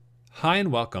Hi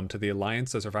and welcome to the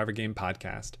Alliance a Survivor Game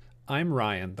podcast. I'm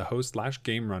Ryan, the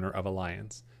host/game runner of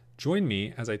Alliance. Join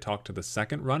me as I talk to the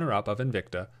second runner-up of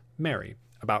Invicta, Mary,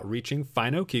 about reaching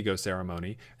Fino Kigo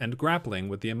ceremony and grappling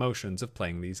with the emotions of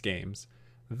playing these games.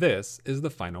 This is the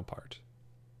final part.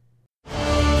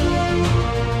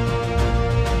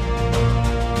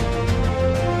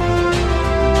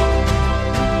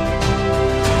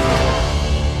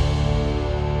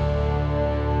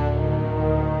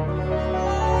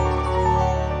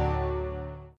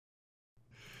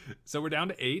 So we're down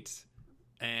to 8,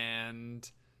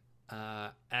 and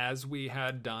as we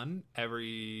had done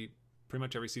pretty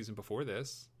much every season before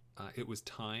this, it was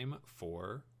time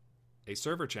for a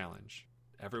server challenge.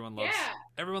 Everyone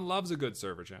loves a good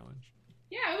server challenge.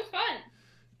 Yeah, it was fun.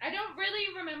 I don't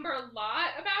really remember a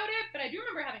lot about it, but I do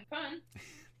remember having fun.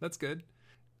 That's good.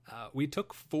 We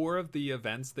took 4 of the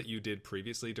events that you did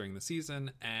previously during the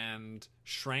season and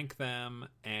shrank them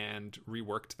and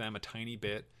reworked them a tiny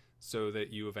bit, so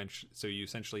that you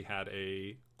essentially had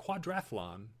a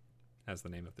quadrathlon as the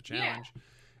name of the challenge. Yeah.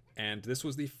 And this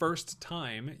was the first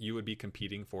time you would be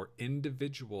competing for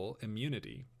individual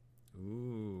immunity.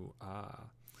 Ooh, ah.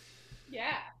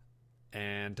 Yeah.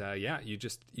 And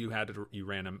you had to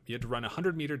run a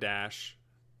 100-meter dash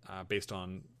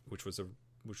which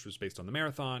was based on the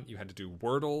marathon. You had to do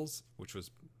wordles, which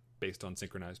was based on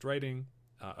synchronized writing,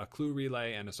 a clue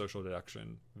relay, and a social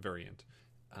deduction variant.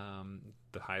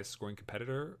 The highest scoring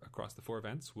competitor across the 4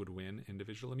 events would win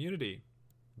individual immunity.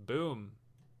 Boom.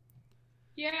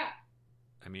 Yeah.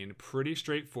 I mean, pretty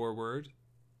straightforward.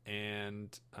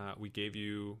 And we gave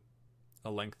you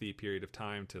a lengthy period of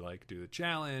time to do the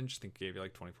challenge. I think we gave you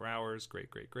 24 hours. Great.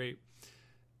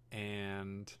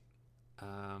 And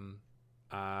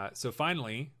so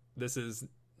finally, this is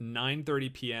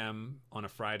 9:30 p.m. on a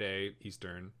Friday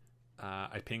Eastern.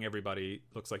 I ping everybody.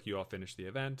 Looks like you all finished the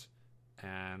event.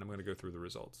 And I'm going to go through the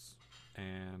results.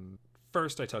 And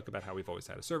first, I talk about how we've always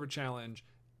had a server challenge.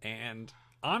 And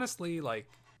honestly,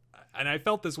 and I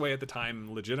felt this way at the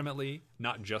time legitimately,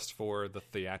 not just for the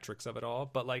theatrics of it all,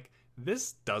 but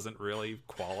this doesn't really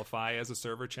qualify as a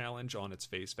server challenge on its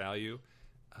face value.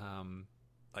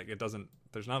 It doesn't,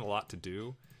 there's not a lot to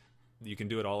do. You can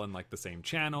do it all in the same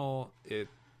channel. It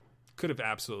could have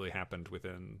absolutely happened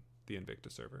within the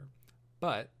Invicta server.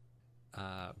 But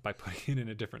by putting it in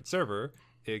a different server,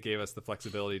 it gave us the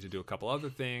flexibility to do a couple other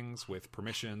things with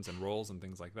permissions and roles and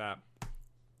things like that,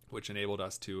 which enabled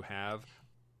us to have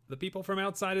the people from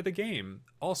outside of the game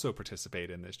also participate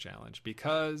in this challenge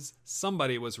because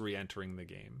somebody was re-entering the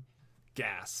game.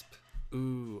 Gasp.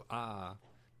 Ooh, ah.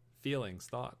 Feelings,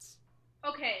 thoughts.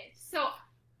 Okay, so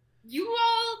you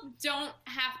all don't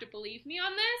have to believe me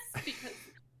on this because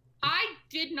I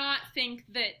did not think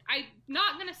that... I'm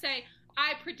not going to say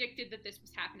I predicted that this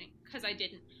was happening, because I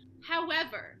didn't.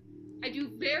 However, I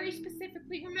do very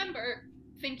specifically remember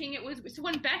thinking it was... So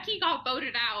when Becky got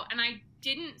voted out, and I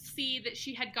didn't see that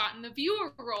she had gotten the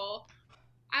viewer role,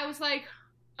 I was like,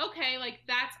 okay,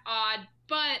 that's odd,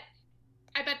 but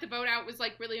I bet the vote out was,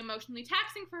 really emotionally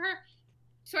taxing for her.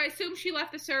 So I assume she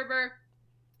left the server,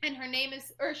 and her name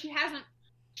is... Or she hasn't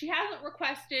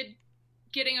requested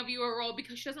getting a viewer role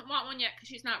because she doesn't want one yet because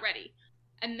she's not ready.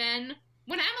 And then...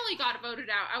 when Emily got voted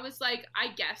out, I was like, I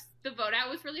guess the vote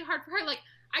out was really hard for her.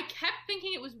 I kept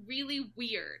thinking it was really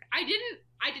weird. I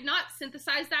did not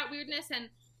synthesize that weirdness and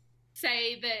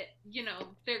say that,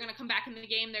 they're going to come back in the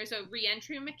game. There's a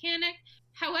re-entry mechanic.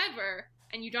 However,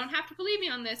 and you don't have to believe me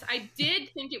on this, I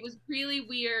did think it was really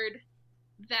weird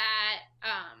that,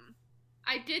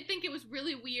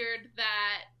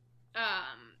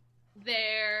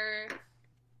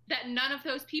 that none of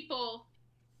those people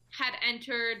had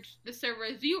entered the server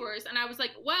as viewers, and I was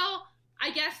like, well,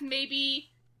 I guess maybe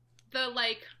the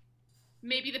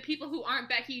people who aren't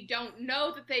Becky don't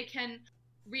know that they can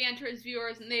re-enter as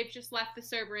viewers, and they've just left the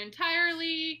server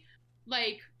entirely,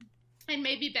 and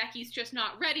maybe Becky's just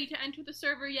not ready to enter the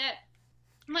server yet.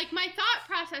 My thought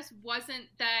process wasn't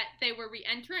that they were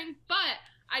re-entering, but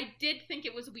I did think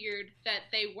it was weird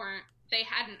that they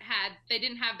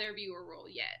didn't have their viewer role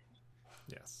yet.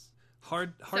 Yes.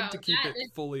 Hard to keep it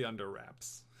fully under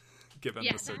wraps, given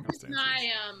the circumstances.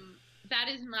 That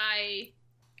is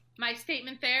my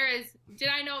statement there is, did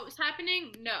I know it was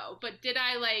happening? No. But did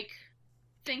I,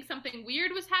 think something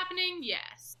weird was happening?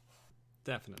 Yes.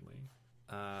 Definitely.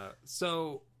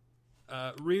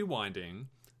 Rewinding,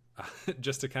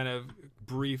 just a kind of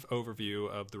brief overview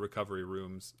of the recovery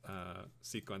room's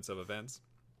sequence of events.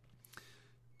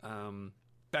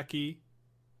 Becky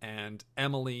and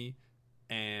Emily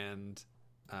and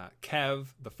Kev,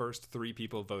 the first 3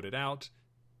 people voted out,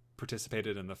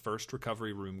 participated in the first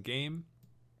recovery room game.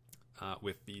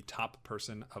 with the top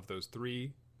person of those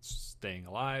three staying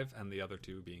alive and the other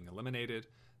two being eliminated.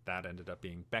 That ended up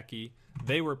being Becky.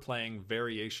 They were playing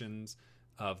variations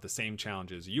of the same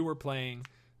challenges you were playing,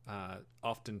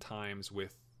 oftentimes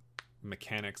with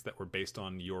mechanics that were based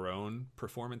on your own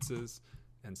performances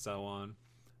and so on.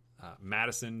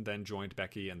 Madison then joined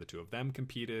Becky, and the two of them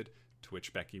competed, to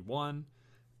which Becky won.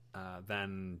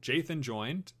 Then Jathan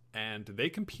joined, and they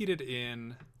competed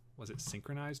in, was it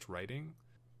synchronized writing?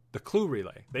 The clue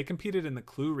relay. They competed in the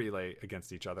clue relay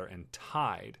against each other and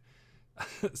tied.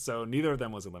 So neither of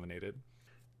them was eliminated.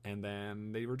 And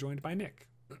then they were joined by Nick.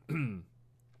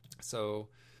 So,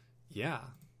 yeah.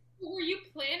 Were you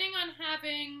planning on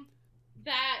having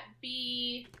that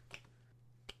be...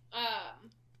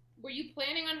 were you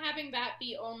planning on having that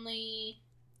be only...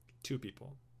 Two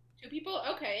people. Two people?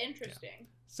 Okay, interesting. Yeah.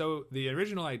 So the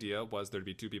original idea was there'd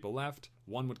be two people left.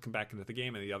 One would come back into the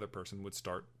game and the other person would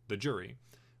start the jury.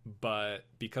 But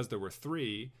because there were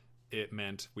three, it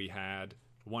meant we had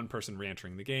one person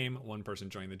re-entering the game, one person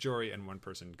joining the jury, and one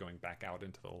person going back out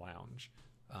into the lounge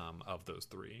of those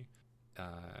three.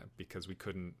 Because we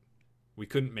couldn't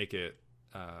make it...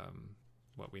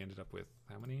 what we ended up with,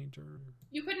 how many jurors?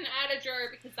 You couldn't add a juror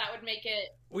because that would make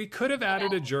it... We could have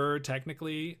added a juror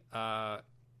technically,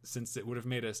 since it would have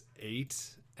made us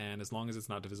 8, and as long as it's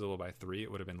not divisible by 3,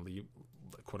 it would have been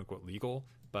quote-unquote legal.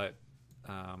 But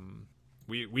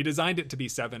we designed it to be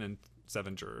 7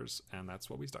 jurors, and that's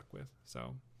what we stuck with.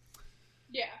 So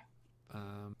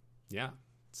yeah.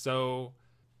 So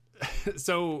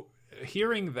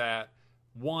hearing that,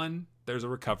 1, there's a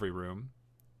recovery room,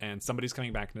 and somebody's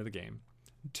coming back into the game.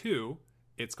 2,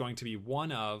 it's going to be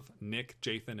one of Nick,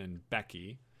 Jathan, and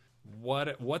Becky.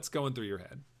 What's going through your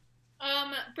head?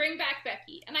 Bring back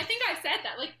Becky. And I think I said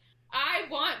that. Like, I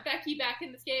want Becky back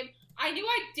in this game. I knew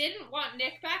I didn't want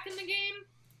Nick back in the game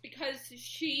because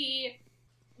she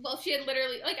had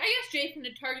literally... Like, I guess Jathan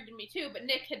had targeted me too, but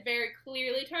Nick had very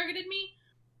clearly targeted me.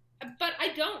 But I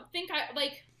don't think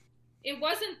it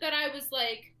wasn't that I was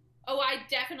like, oh, I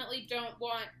definitely don't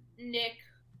want Nick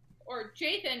or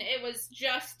Jathan. It was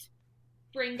just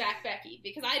bring back Becky,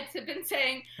 because I'd been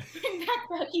saying bring back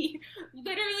Becky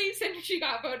literally since she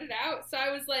got voted out. So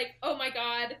I was like, oh my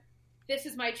god, this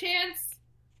is my chance.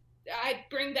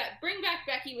 Bring back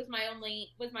Becky was my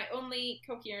only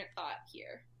coherent thought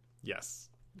here. Yes,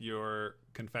 your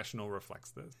confessional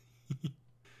reflects this.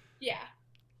 Yeah,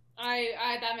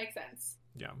 I that makes sense.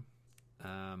 Yeah,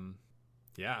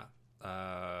 yeah.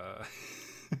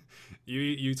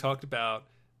 You talked about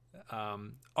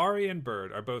Ari and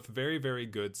Bird are both very, very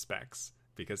good specs,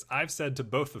 because I've said to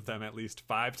both of them at least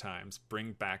 5 times,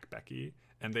 bring back Becky,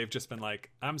 and they've just been like,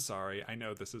 I'm sorry, I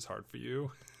know this is hard for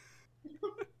you.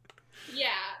 Yeah,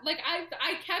 like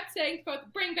I kept saying both,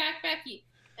 bring back Becky,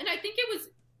 and I think it was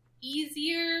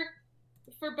easier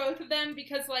for both of them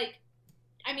because, like,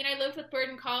 I mean, I lived with Bird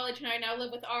in college and I now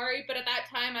live with Ari, but at that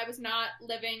time I was not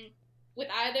living with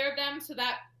either of them, so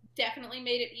that definitely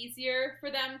made it easier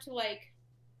for them to, like,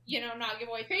 you know, not give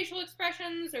away facial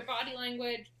expressions or body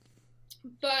language.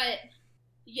 But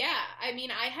yeah, I mean,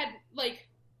 I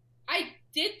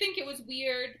did think it was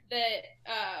weird that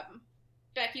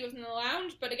Becky was in the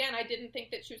lounge, but again, I didn't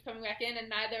think that she was coming back in, and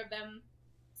neither of them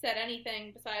said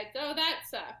anything besides, oh, that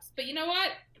sucks. But you know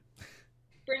what?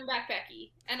 Bring back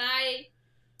Becky. And I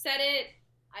said it.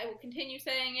 I will continue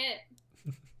saying it.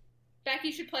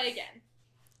 Becky should play again.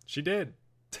 She did.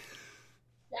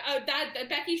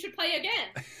 Becky should play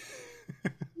again.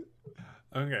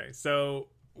 Okay, so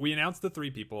we announced the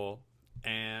 3 people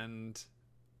and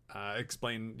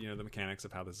explained, the mechanics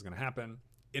of how this is going to happen.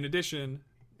 In addition,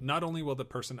 not only will the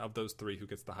person of those 3 who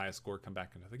gets the highest score come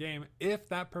back into the game, if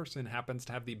that person happens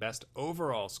to have the best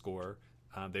overall score,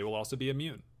 they will also be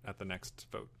immune at the next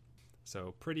vote.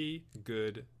 So pretty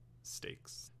good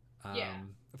stakes. Yeah.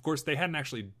 Of course, they hadn't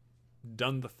actually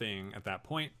done the thing at that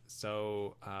point,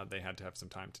 so they had to have some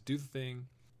time to do the thing,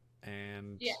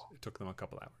 and it took them a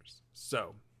couple hours.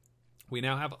 So we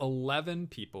now have 11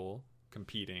 people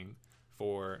competing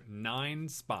for 9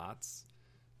 spots,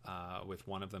 with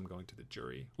one of them going to the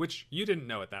jury, which you didn't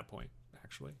know at that point,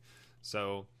 actually.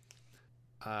 So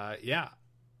let's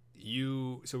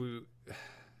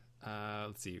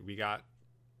see, we got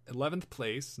 11th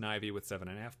place Nivy with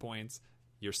 7.5 points,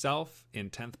 yourself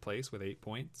in 10th place with 8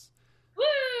 points,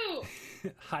 Woo!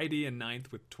 Heidi in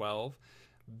 9th with 12,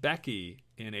 Becky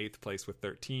in 8th place with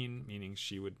 13, meaning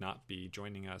she would not be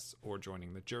joining us or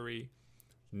joining the jury.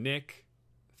 Nick,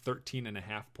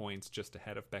 13.5 points, just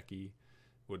ahead of Becky,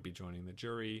 would be joining the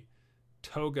jury.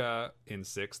 Toga in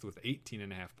 6th with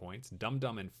 18.5 points. Dum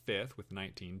Dum in 5th with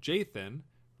 19. Jathan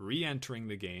re-entering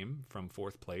the game from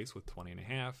 4th place with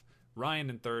 20.5, Ryan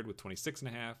in 3rd with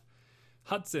 26.5,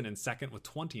 Hudson in 2nd with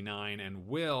 29, and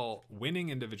Will winning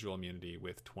individual immunity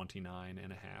with 29.5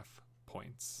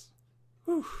 points.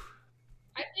 Whew.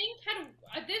 I think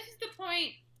this is the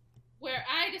point where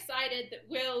I decided that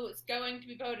Will was going to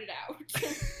be voted out.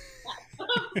 At some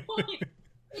point,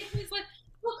 it was like,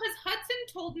 well, because Hudson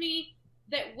told me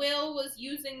that Will was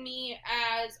using me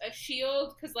as a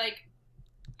shield because, like,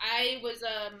 I was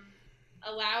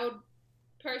a loud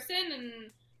person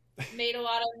and made a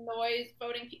lot of noise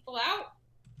voting people out.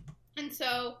 And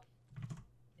so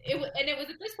it was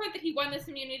at this point that he won this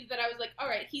immunity that I was like, all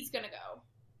right, he's going to go.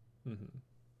 Mm-hmm.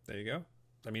 There you go.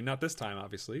 I mean, not this time,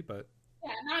 obviously, but...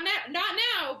 Yeah, not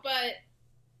now, but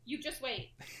you just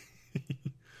wait.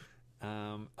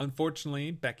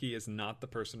 Unfortunately, Becky is not the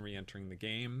person re-entering the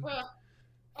game. Well,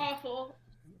 awful.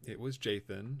 It was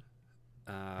Jathan.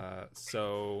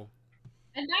 So...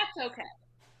 And that's okay.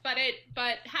 But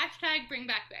hashtag bring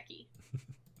back Becky.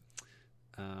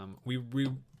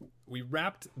 We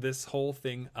wrapped this whole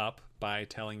thing up by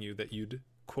telling you that you'd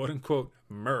quote-unquote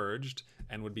merged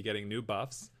and would be getting new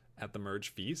buffs at the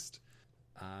merge feast.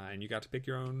 And you got to pick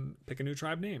a new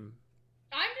tribe name.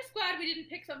 I'm just glad we didn't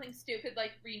pick something stupid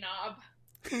like Renob.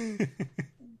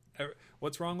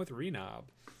 What's wrong with Renob?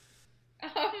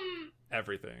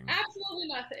 Everything. Absolutely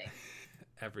nothing.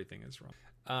 Everything is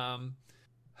wrong.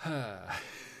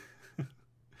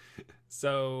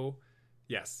 So,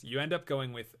 yes, you end up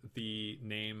going with the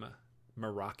name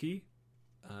Meraki,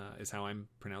 is how I'm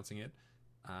pronouncing it.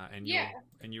 And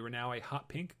you are now a hot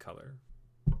pink color.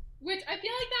 Which I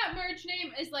feel like that merge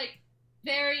name is, like,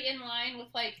 very in line with,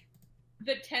 like,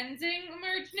 the Tenzing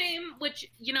merge name, which,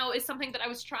 you know, is something that I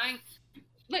was trying.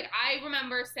 Like, I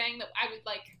remember saying that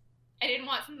I didn't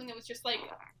want something that was just, like,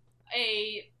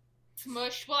 a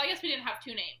smush. Well, I guess we didn't have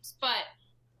two names, but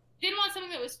didn't want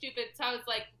something that was stupid, so I was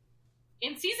like,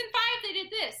 in season 5 they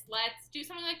did this. Let's do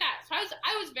something like that. So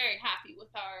I was very happy with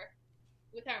our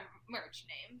merch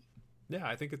name. Yeah,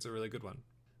 I think it's a really good one.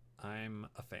 I'm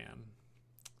a fan.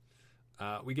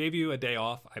 We gave you a day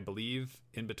off, I believe,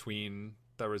 in between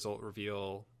the result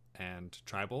reveal and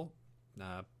Tribal.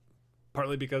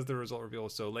 Partly because the result reveal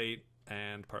was so late,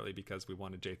 and partly because we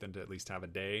wanted Jathan to at least have a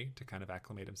day to kind of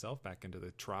acclimate himself back into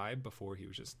the tribe before he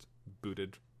was just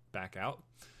booted back out.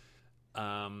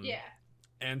 Yeah.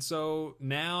 And so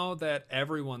now that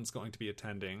everyone's going to be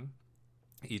attending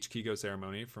each Kigo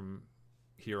ceremony from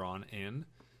here on in,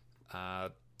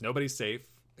 nobody's safe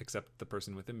except the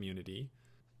person with immunity,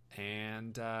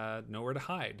 and nowhere to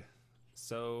hide.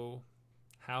 So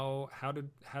how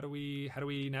do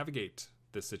we navigate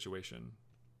this situation?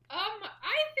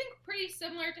 I think pretty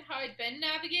similar to how I'd been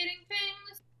navigating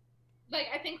things. Like,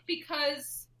 I think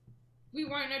because we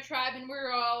weren't a tribe and we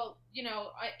were all, you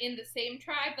know, in the same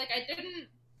tribe, like,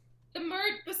 the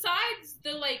merge, besides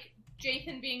the, like,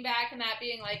 Jathan being back and that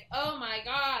being like, oh my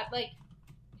god, like,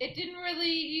 it didn't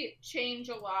really change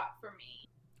a lot for me.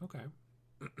 Okay.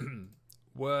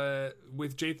 What,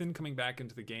 with Jathan coming back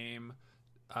into the game,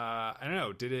 I don't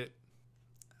know, did it,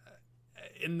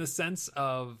 in the sense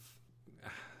of,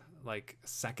 like,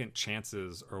 second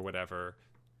chances or whatever,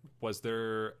 was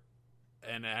there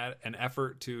an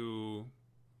effort to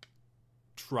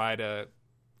try to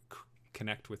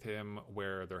connect with him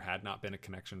where there had not been a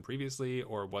connection previously,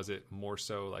 or was it more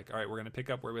so like, all right, we're going to pick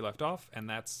up where we left off, and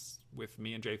that's with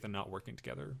me and Jathan not working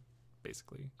together,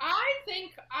 basically? I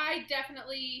think I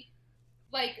definitely,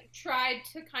 like, tried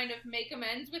to kind of make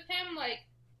amends with him. Like,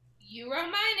 you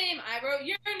wrote my name, I wrote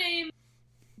your name.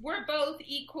 We're both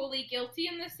equally guilty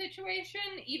in this situation,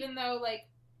 even though, like,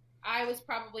 I was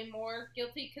probably more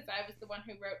guilty because I was the one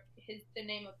who wrote the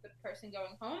name of the person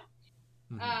going home.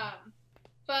 Mm-hmm.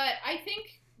 But I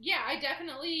think, yeah, I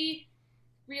definitely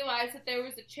realized that there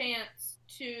was a chance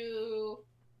to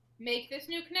make this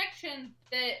new connection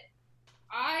that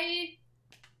I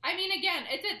mean, again,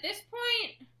 it's at this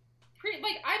point,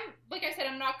 like I said,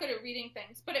 I'm not good at reading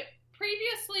things, but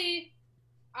previously,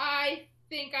 I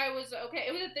think I was okay.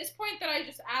 It was at this point that I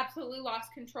just absolutely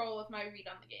lost control of my read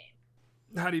on the game.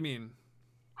 How do you mean?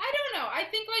 I don't know. I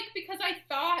think, like, because I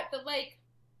thought that, like,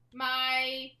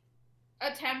 my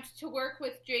attempt to work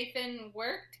with Jathan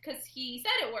worked because he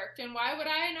said it worked, and why would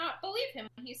I not believe him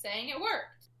when he's saying it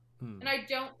worked? And I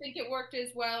don't think it worked as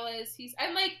well as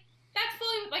and, like, that's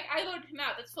fully, like, I voted him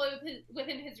out. That's fully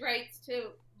within his rights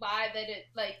to lie, that it,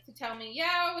 like, to tell me,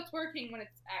 yeah, it's working when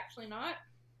it's actually not.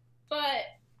 But,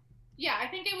 yeah, I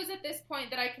think it was at this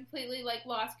point that I completely, like,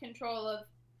 lost control of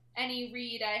any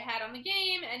read I had on the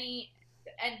game, it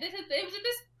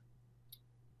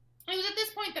was at this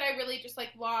point that I really just,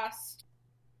 like, lost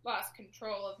lost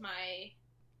control of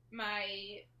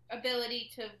my ability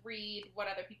to read what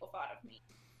other people thought of me.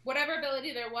 Whatever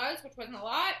ability there was, which wasn't a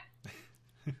lot,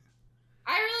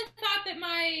 I really thought that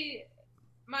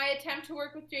my attempt to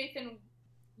work with Jathan,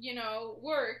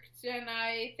 worked, and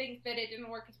I think that it didn't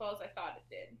work as well as I thought it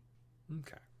did.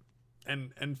 Okay.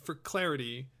 And for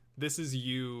clarity, this is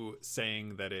you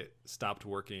saying that it stopped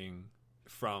working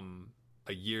from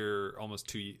a year, almost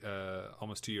 2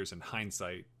 years in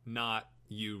hindsight, not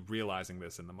you realizing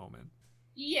this in the moment.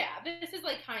 Yeah, this is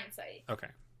like hindsight. Okay,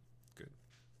 good.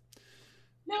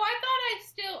 No, I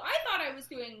thought I was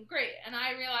doing great, and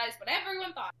I realized what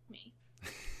everyone thought of me.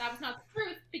 That was not the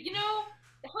truth, but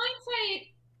the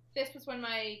hindsight, this was when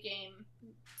my game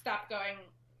stopped going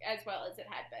as well as it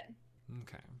had been.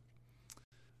 Okay.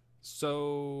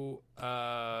 So,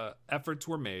 efforts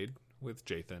were made with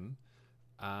Jathan.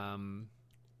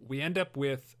 We end up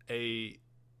with a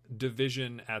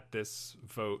division at this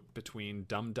vote between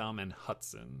Dum Dum and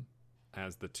Hudson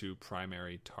as the two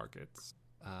primary targets,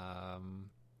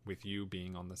 with you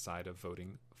being on the side of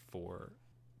voting for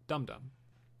Dum Dum.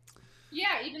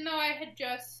 Yeah, even though I think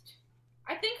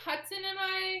Hudson and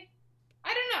I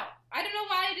don't know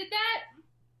why I did that.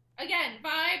 Again,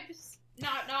 vibes,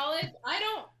 not knowledge. I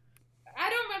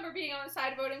don't remember being on the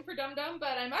side voting for Dum Dum,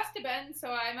 but I must have been, so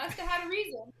I must have had a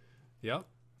reason. Yep.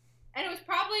 And it was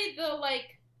probably the,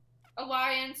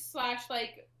 alliance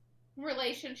 /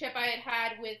 relationship I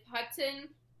had with Hudson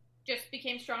just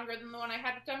became stronger than the one I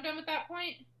had with Dum Dum at that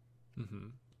point. Mm-hmm.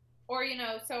 Or,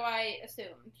 so I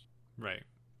assumed. Right.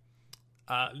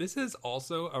 This is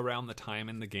also around the time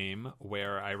in the game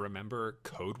where I remember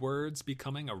code words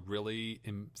becoming a really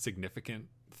significant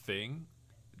thing.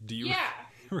 Do you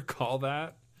recall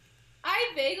that?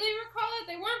 I vaguely recall it.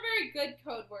 They weren't very good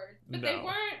code words, but No. They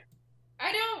weren't.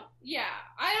 I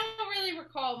don't really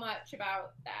recall much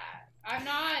about that. I'm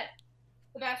not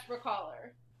the best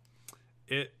recaller.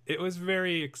 It was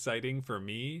very exciting for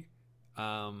me.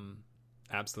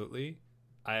 Absolutely.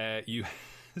 You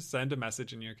send a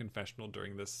message in your confessional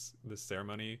during this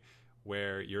ceremony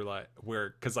where you're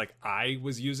because I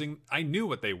knew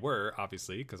what they were,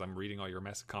 obviously, because I'm reading all your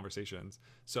conversations.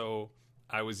 So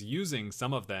I was using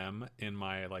some of them in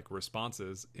my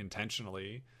responses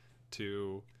intentionally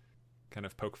to kind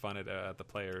of poke fun at the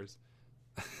players.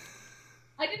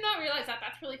 I did not realize that.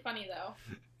 That's really funny, though.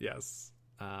 Yes.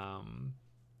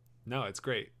 No, it's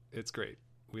great. It's great.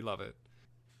 We love it.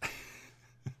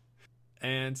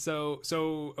 And so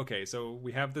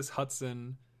we have this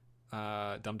Hudson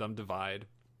Dum Dum divide.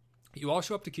 You all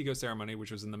show up to Kiko's ceremony,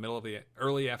 which was in the middle of the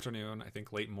early afternoon, I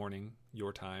think late morning,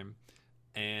 your time.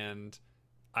 And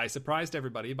I surprised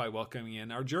everybody by welcoming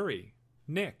in our jury,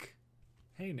 Nick.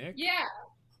 Hey, Nick. Yeah.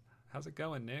 How's it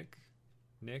going, Nick?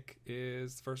 Nick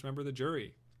is the first member of the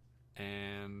jury.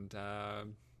 And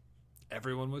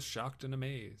everyone was shocked and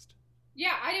amazed.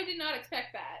 Yeah, I did not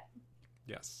expect that.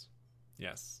 Yes.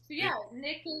 So yeah,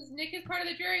 Nick is part of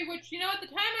the jury, which, at the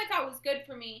time I thought was good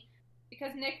for me,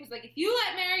 because Nick was like, if you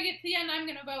let Mary get to the end, I'm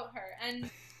going to vote her. And,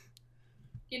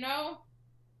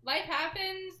 life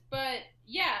happens, but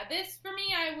yeah, this, for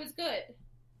me, I was good.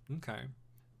 Okay.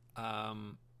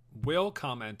 Will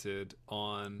commented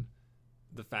on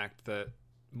the fact that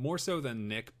more so than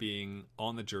Nick being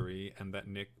on the jury, and that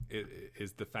Nick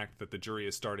is the fact that the jury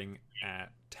is starting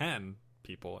at 10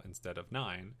 people instead of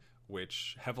 9,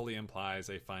 which heavily implies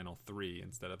a final 3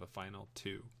 instead of a final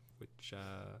 2, which,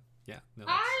 yeah. No,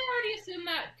 I already assumed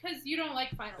that because you don't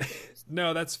like final 2s.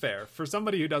 No, that's fair. For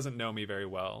somebody who doesn't know me very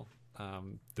well,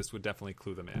 this would definitely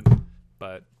clue them in.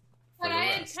 But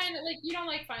I kind of, you don't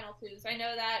like final 2s. I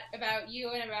know that about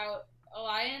you and about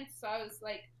Alliance, so I was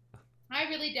like, I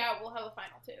really doubt we'll have a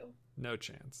final 2. No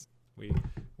chance. We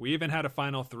even had a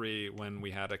final 3 when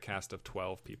we had a cast of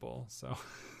 12 people, so...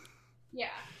 Yeah.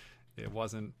 It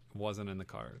wasn't in the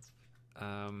cards.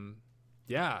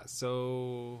 Yeah,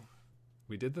 so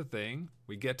we did the thing.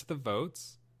 We get to the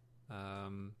votes.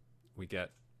 We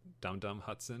get Dum Dum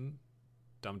Hudson,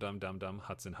 Dum Dum Dum Dum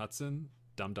Hudson Hudson,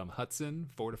 Dum Dum Hudson,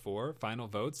 4-4. Final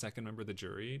vote, second member of the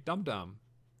jury, Dum Dum.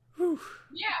 Whew.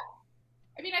 Yeah.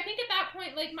 I mean, I think at that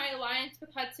point, my alliance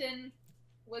with Hudson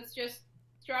was just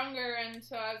stronger, and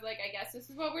so I was like, I guess this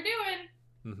is what we're doing.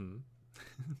 Mm-hmm.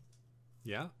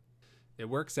 Yeah. It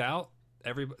works out.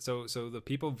 So the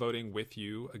people voting with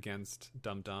you against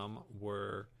Dum Dum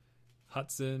were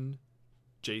Hudson,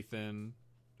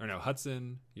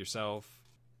 Hudson, yourself,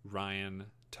 Ryan,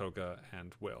 Toga,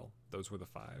 and Will. Those were the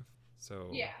 5. So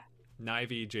yeah,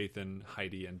 Nivy, Jathan,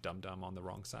 Heidi, and Dum Dum on the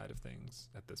wrong side of things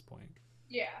at this point.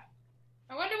 Yeah,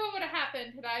 I wonder what would have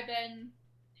happened had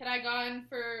I gone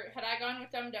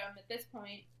with Dum Dum at this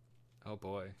point. Oh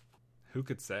boy. Who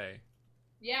could say?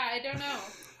 Yeah, I don't know.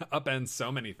 Upends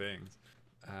so many things.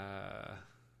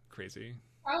 Crazy.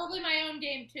 Probably my own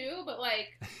game too, but like,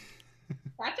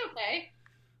 that's okay.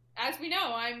 As we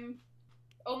know, I'm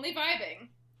only vibing.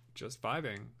 Just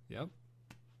vibing. Yep.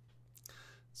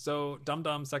 So, Dum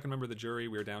Dum, second member of the jury,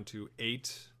 we're down to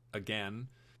 8 again.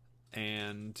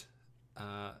 And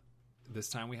this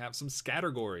time we have some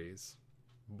scattergories.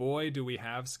 Boy, do we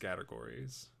have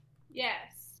scattergories. Yes.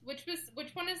 Which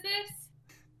one is this?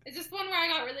 Is this the one where I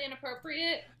got really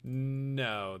inappropriate?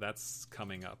 No, that's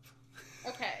coming up.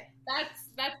 Okay.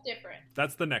 That's different.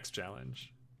 That's the next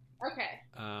challenge. Okay.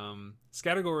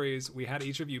 Scattergories, we had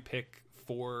each of you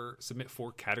submit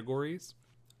 4 categories.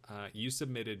 You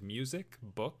submitted music,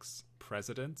 books,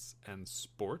 presidents, and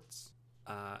sports.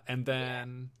 And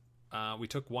then we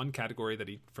took one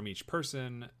category from each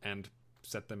person and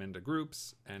set them into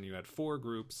groups. And you had 4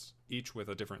 groups, each with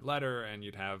a different letter. And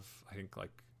you'd have, I think,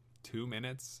 like 2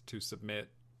 minutes to submit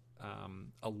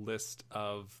a list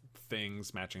of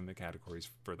things matching the categories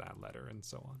for that letter and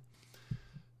so on.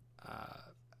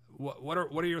 What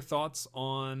are your thoughts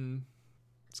on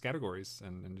categories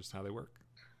and just how they work?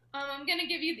 I'm gonna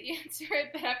give you the answer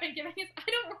that I've been giving.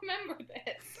 I don't remember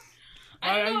this.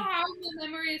 I don't know how the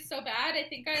memory is so bad. I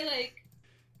think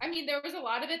there was a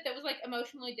lot of it that was like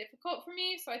emotionally difficult for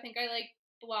me, so I think I like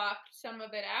blocked some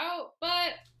of it out.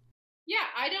 But yeah,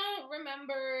 I don't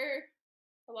remember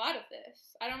a lot of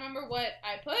this. I don't remember what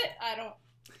I put. I don't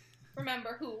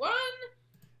remember who won.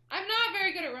 I'm not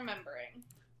very good at remembering.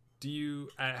 Do you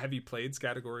have you played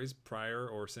categories prior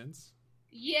or since?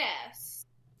 Yes.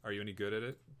 Are you any good at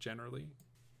it generally?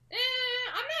 I'm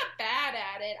not bad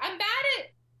at it. I'm bad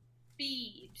at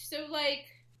speed. So like,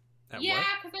 because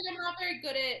like, I'm not very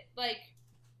good at like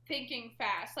thinking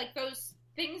fast. Like those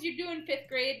things you do in 5th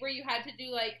grade where you had to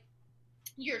do like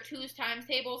your 2's times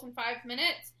tables in 5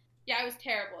 minutes. Yeah, I was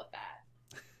terrible at that.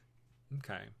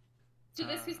 Okay. So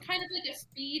this is kind of like a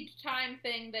speed time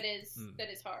thing that is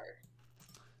hard.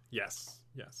 Yes.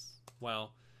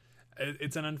 Well,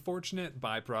 it's an unfortunate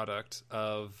byproduct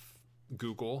of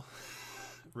Google,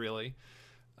 really,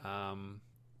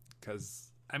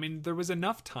 because there was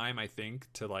enough time, I think,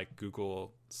 to like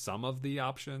Google some of the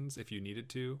options if you needed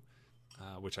to,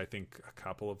 which I think a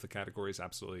couple of the categories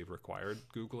absolutely required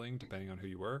Googling, depending on who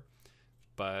you were,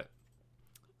 but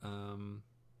you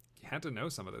had to know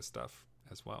some of this stuff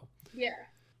as well. Yeah.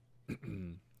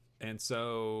 And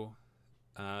so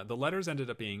the letters ended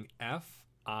up being F,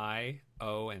 I,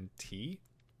 O, and T.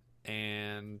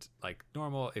 And like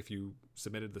normal, if you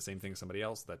submitted the same thing as somebody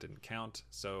else, that didn't count.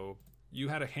 So you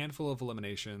had a handful of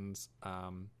eliminations.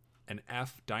 An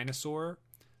F, dinosaur,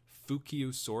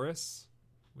 Fukiusaurus,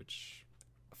 which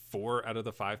 4 out of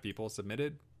the 5 people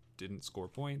submitted, didn't score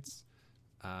points.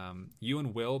 You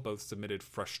and Will both submitted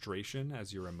frustration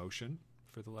as your emotion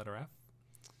for the letter F.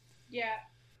 Yeah.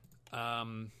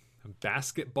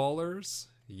 Basketballers,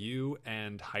 you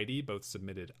and Heidi both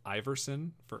submitted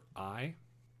Iverson for I.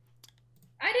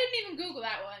 I didn't even Google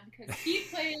that one because he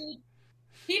played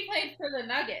for the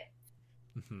Nuggets.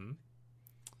 Mm-hmm.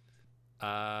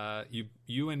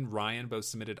 You and Ryan both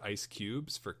submitted Ice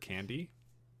Cubes for Candy.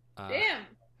 Damn.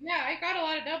 Yeah, I got a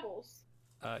lot of doubles.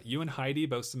 You and Heidi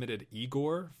both submitted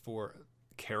Igor for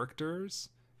characters.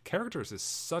 Characters is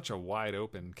such a wide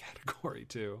open category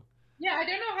too. Yeah, I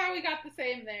don't know how we got the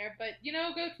same there, but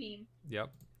go team. Yep.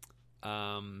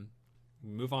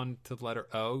 Move on to the letter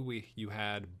O. You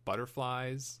had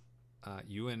butterflies.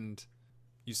 You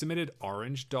submitted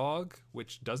orange dog,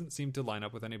 which doesn't seem to line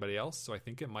up with anybody else, so I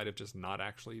think it might have just not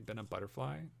actually been a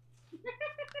butterfly.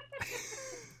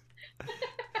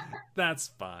 That's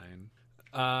fine.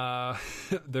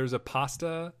 There's a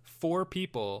pasta. 4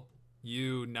 people,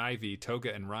 you, Nivy,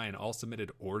 Toga, and Ryan, all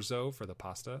submitted orzo for the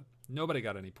pasta. Nobody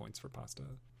got any points for pasta.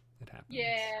 It happens.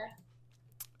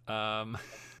 Yeah.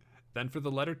 Then for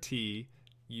the letter T,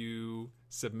 you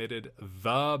submitted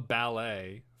the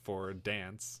ballet for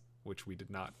dance, which we did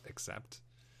not accept.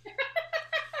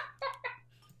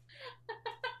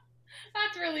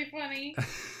 That's really funny.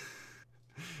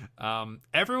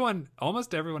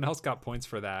 Almost everyone else got points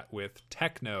for that with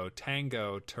techno,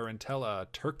 tango,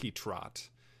 tarantella, turkey trot.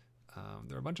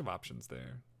 There are a bunch of options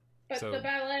there. But the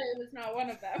ballet was not one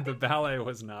of them. The ballet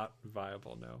was not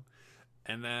viable, no.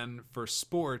 And then for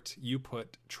sport, you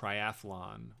put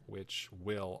triathlon, which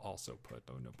Will also put,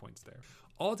 but no points there.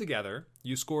 Altogether,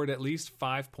 you scored at least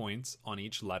 5 points on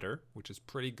each letter, which is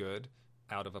pretty good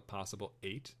out of a possible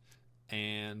 8,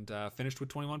 and finished with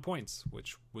 21 points,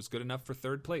 which was good enough for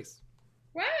 3rd place.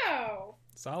 Wow.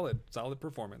 Solid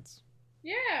performance.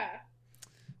 Yeah.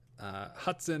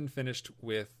 Hudson finished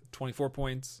with 24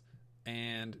 points.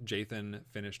 And Jathan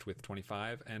finished with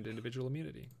 25 and individual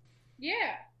immunity.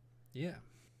 Yeah. Yeah.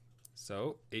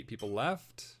 So 8 people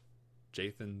left.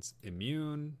 Jathan's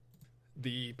immune.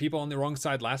 The people on the wrong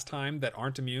side last time that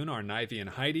aren't immune are Nivy and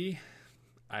Heidi.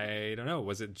 I don't know.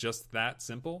 Was it just that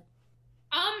simple?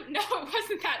 No, it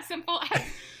wasn't that simple. So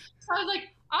I was like,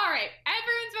 all right,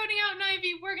 everyone's voting out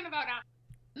Nivy. We're going to vote out.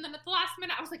 And then at the last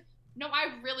minute, I was like, no,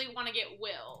 I really want to get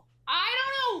Will. I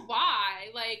don't know why.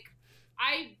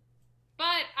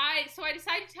 So I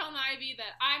decided to tell Nivy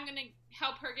that I'm going to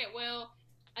help her get Will.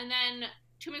 And then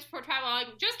 2 minutes before trial, I'm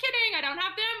like, just kidding. I don't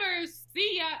have the embers.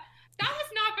 See ya. That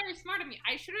was not very smart of me.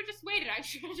 I should have just waited. I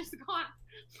should have just gone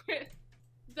with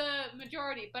the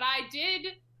majority. But I did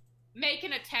make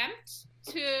an attempt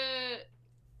to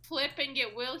flip and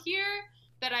get Will here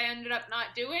that I ended up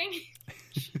not doing.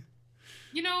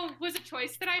 Was a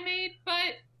choice that I made.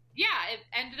 But yeah, it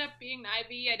ended up being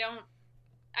Ivy.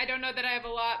 I don't know that I have a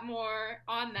lot more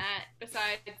on that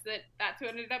besides that's who it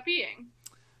ended up being.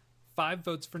 5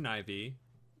 votes for Nivy.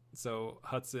 So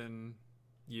Hudson,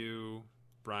 you,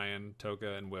 Brian,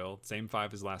 Toga, and Will. Same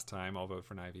 5 as last time. All vote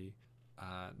for Nivy.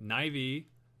 Nivy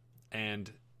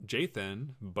and Jathan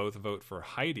both vote for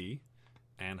Heidi,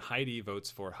 and Heidi votes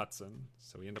for Hudson.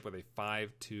 So we end up with a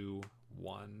 5-2-1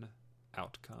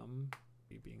 outcome.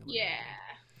 Being eliminated. Yeah.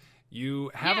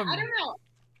 You have I don't know.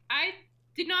 I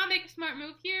did not make a smart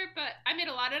move here, but I made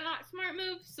a lot of not smart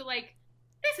moves. So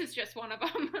this is just one of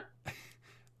them.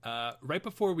 Right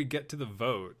before we get to the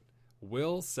vote,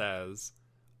 Will says,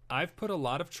 I've put a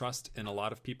lot of trust in a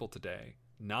lot of people today.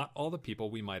 Not all the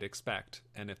people we might expect.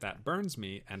 And if that burns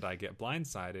me and I get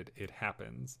blindsided, it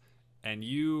happens. And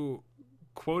you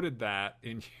quoted that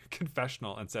in your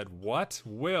confessional and said, what?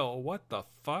 Will? What the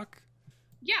fuck?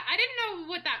 Yeah, I didn't know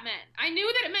what that meant. I knew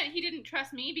that it meant he didn't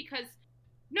trust me because...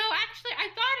 No, actually, I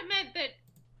thought it meant that...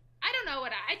 I don't know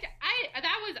what I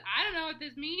don't know what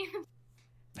this means.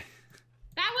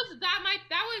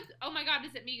 Oh my god,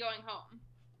 is it me going home?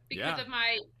 Because of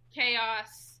my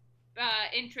chaos,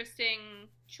 interesting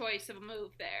choice of a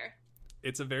move there.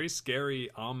 It's a very scary,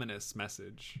 ominous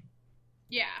message.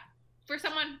 Yeah. For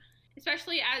someone,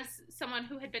 especially as someone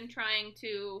who had been trying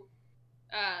to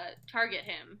target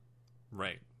him.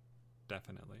 Right.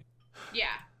 Definitely.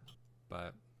 Yeah.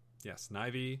 But, yes,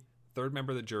 Nivy, third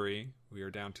member of the jury. We are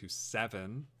down to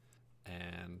 7.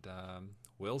 And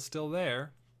Will's still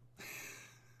there.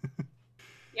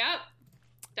 Yep.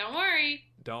 Don't worry.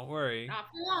 Don't worry. Not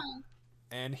for long.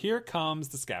 And here comes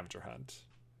the scavenger hunt.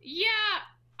 Yeah.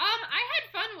 I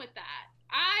had fun with that.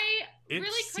 I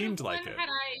really could have won had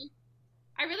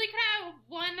I really could have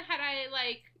won had I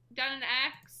done an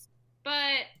X, but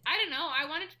I don't know. I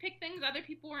wanted to pick things other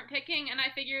people weren't picking, and I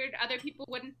figured other people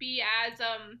wouldn't be as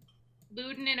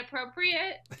lewd and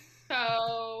inappropriate.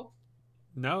 So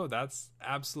no, that's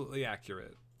absolutely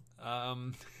accurate.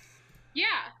 Yeah.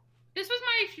 This was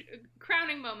my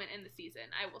crowning moment in the season,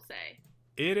 I will say.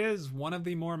 It is one of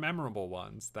the more memorable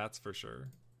ones, that's for sure.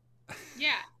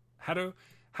 Yeah. How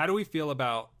do we feel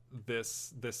about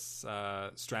this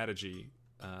strategy?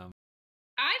 I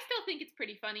still think it's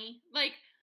pretty funny. I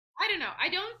don't know. I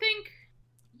don't think.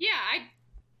 Yeah,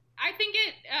 I think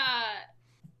it.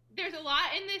 There's a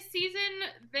lot in this season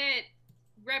that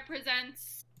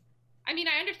represents. I mean,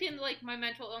 I understand my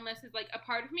mental illness is a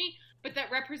part of me, but that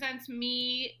represents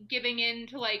me giving in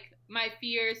to my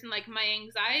fears and my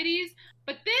anxieties.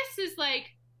 But this is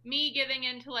me giving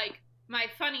in to my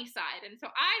funny side, and so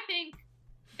I think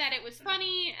that it was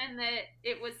funny and that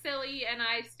it was silly, and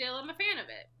I still am a fan of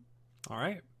it. All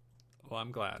right. Well,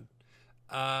 I'm glad.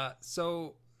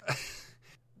 So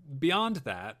beyond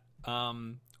that,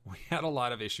 we had a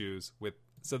lot of issues with.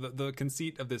 So the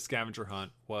conceit of this scavenger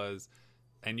hunt was,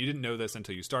 and you didn't know this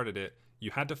until you started it, you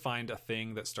had to find a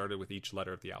thing that started with each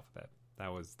letter of the alphabet.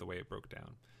 That was the way it broke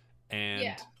down.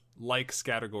 And like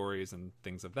categories and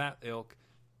things of that ilk,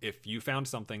 if you found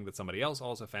something that somebody else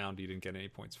also found, you didn't get any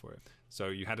points for it. So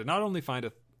you had to not only find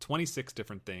 26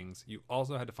 different things, you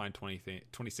also had to find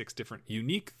 26 different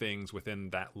unique things within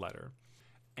that letter.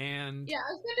 And yeah,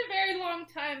 I spent a very long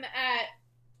time at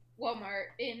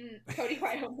Walmart in Cody,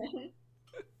 Wyoming.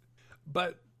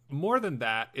 But more than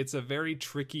that, it's a very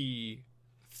tricky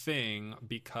thing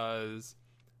because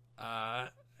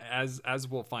as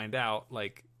we'll find out,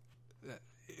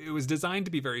 it was designed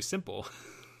to be very simple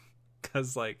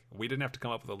because we didn't have to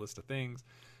come up with a list of things,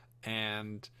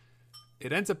 and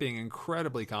it ends up being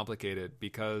incredibly complicated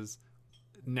because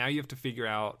now you have to figure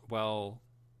out, well,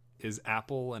 is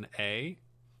apple an A?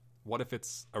 What if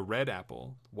it's a red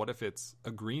apple? What if it's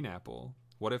a green apple?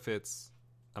 What if it's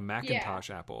a Macintosh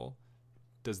apple?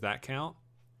 Does that count?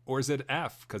 Or is it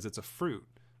F because it's a fruit?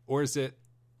 or is it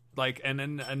like,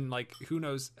 and like, who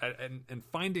knows, and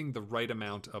finding the right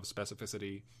amount of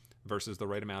specificity versus the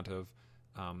right amount of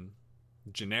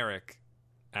generic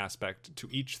aspect to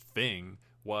each thing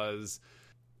was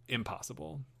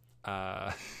impossible.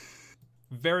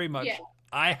 Very much. Yeah.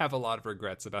 I have a lot of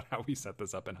regrets about how we set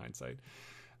this up in hindsight,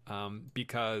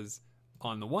 because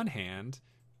on the one hand,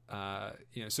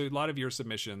 so a lot of your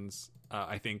submissions,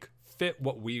 I think, fit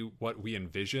what we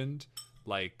envisioned.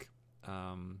 Like,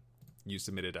 you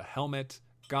submitted a helmet,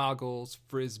 goggles,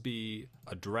 frisbee,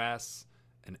 a dress,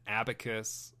 an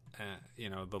abacus.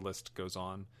 The list goes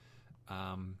on.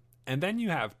 And then you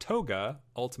have Toga,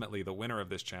 ultimately the winner of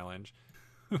this challenge,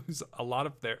 who's a lot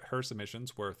of her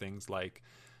submissions were things like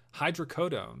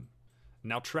hydrocodone,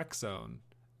 naltrexone,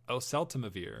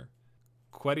 oseltamivir,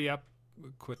 quetiapine,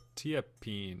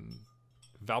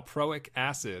 valproic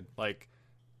acid, like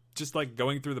just like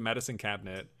going through the medicine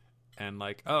cabinet and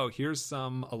like, oh, here's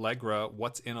some Allegra.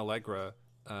 What's in Allegra?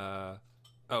 Oh,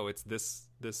 it's this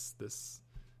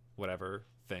whatever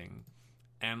thing.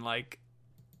 And like,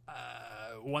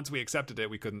 once we accepted it,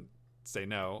 we couldn't say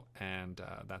no, and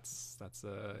that's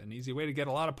an easy way to get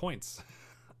a lot of points,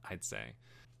 I'd say.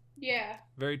 Yeah.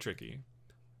 Very tricky.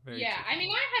 Very yeah, tricky. I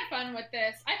mean, I had fun with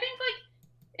this. I think, like,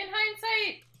 in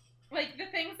hindsight, like, the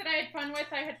things that I had fun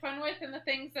with, and the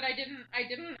things that I didn't,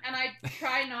 and I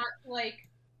try not to, like,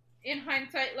 in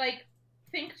hindsight, like,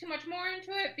 think too much more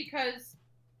into it, because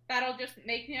that'll just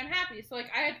make me unhappy. So,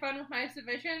 like, I had fun with my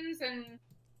submissions,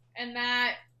 and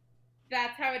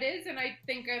that's how it is, and I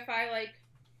think if I, like,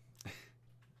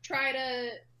 try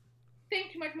to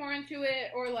think too much more into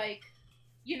it, or, like,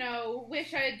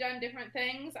 wish I had done different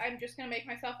things, I'm just gonna make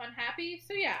myself unhappy.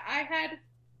 So yeah, I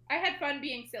had fun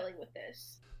being silly with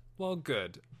this. Well,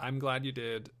 good. I'm glad you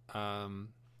did. I'm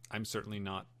certainly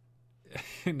not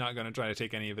gonna try to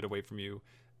take any of it away from you.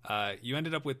 You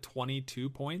ended up with 22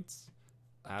 points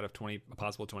out of a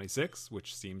possible 26,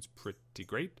 which seems pretty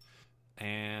great,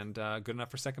 and good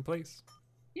enough for second place.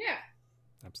 Yeah,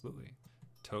 absolutely.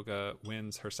 Toga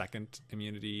wins her second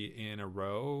immunity in a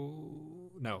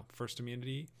row. No, first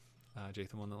immunity.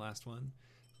 Jathan won the last one.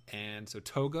 And so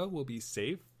Toga will be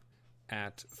safe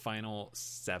at final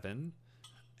 7.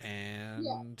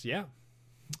 And yeah.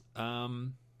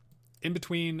 In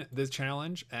between this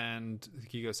challenge and the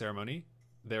Kigo ceremony,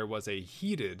 there was a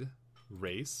heated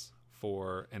race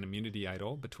for an immunity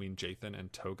idol between Jathan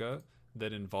and Toga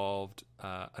that involved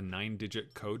a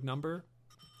 9-digit code number.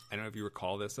 I don't know if you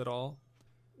recall this at all.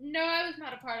 No, I was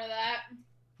not a part of that.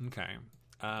 Okay.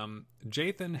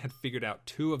 Jathan had figured out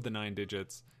 2 of the 9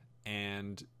 digits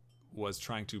and was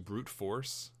trying to brute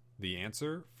force the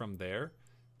answer from there.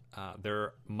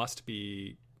 There must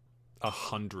be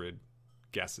 100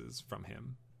 guesses from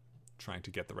him trying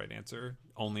to get the right answer,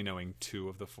 only knowing 2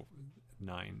 of the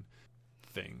 9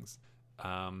 things.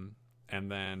 And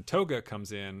then Toga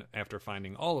comes in after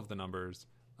finding all of the numbers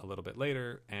a little bit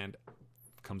later and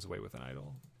comes away with an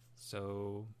idol.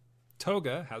 So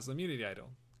Toga has the immunity idol.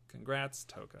 Congrats,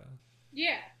 Toga.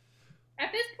 Yeah.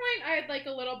 At this point, I had, like,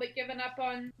 a little bit given up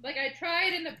on... Like, I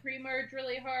tried in the pre-merge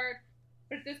really hard,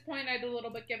 but at this point, I had a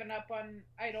little bit given up on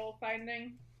idol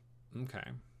finding. Okay.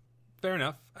 Fair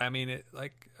enough. I mean,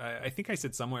 I think I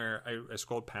said somewhere, I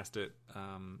scrolled past it,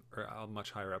 or much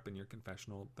higher up in your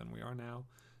confessional than we are now,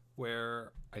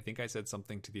 where I think I said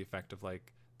something to the effect of,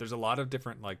 like, there's a lot of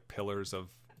different, like, pillars of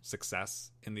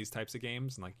success in these types of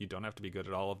games, and like you don't have to be good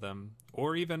at all of them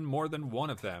or even more than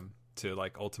one of them to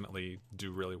like ultimately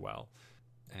do really well,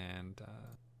 and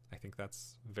I think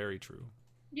that's very true.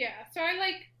 Yeah, so I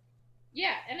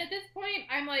and at this point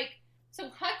I'm like, so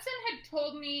Hudson had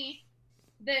told me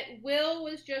that Will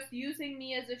was just using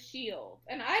me as a shield,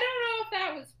 and I don't know if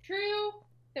that was true,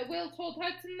 that Will told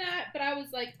Hudson that, but I was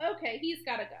like, okay, he's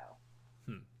gotta go.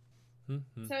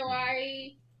 So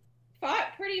I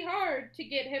fought pretty hard to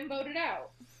get him voted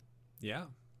out. Yeah,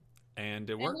 and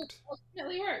it worked. It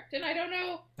ultimately worked, and I don't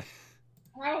know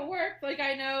how it worked. Like,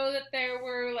 I know that there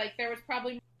was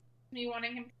probably me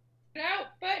wanting him voted out,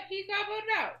 but he got voted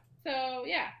out. So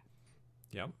yeah.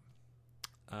 Yep.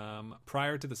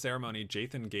 Prior to the ceremony,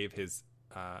 Jathan gave his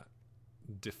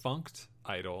defunct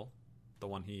idol, the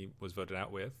one he was voted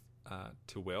out with,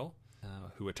 to Will,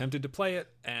 who attempted to play it,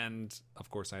 and of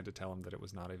course I had to tell him that it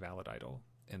was not a valid idol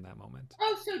in that moment.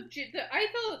 Oh, so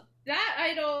that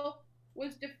idol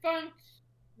was defunct.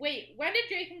 Wait, when did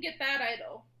Jathan get that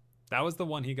idol? That was the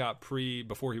one he got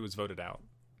before he was voted out.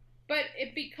 But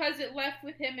because it left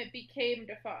with him, it became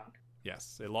defunct.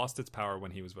 Yes, it lost its power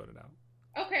when he was voted out.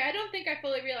 Okay, I don't think I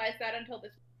fully realized that until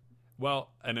this.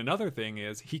 Well, and another thing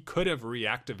is he could have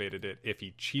reactivated it if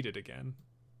he cheated again.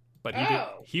 But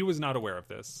he was not aware of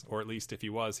this, or at least if he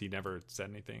was, he never said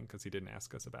anything because he didn't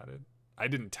ask us about it. I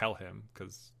didn't tell him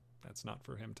because that's not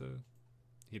for him to.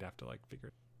 He'd have to like figure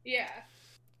it. Yeah.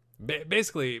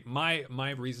 Basically, my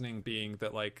reasoning being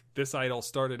that like this idol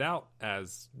started out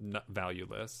as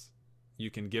valueless. You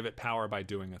can give it power by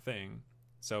doing a thing,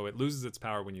 so it loses its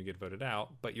power when you get voted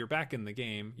out. But you're back in the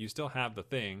game. You still have the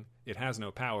thing. It has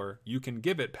no power. You can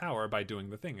give it power by doing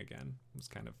the thing again. Was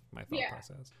kind of my thought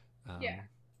process.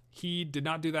 He did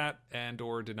not do that, and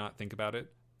or did not think about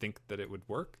it. Think that it would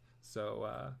work.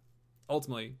 So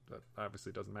ultimately, that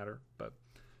obviously doesn't matter. But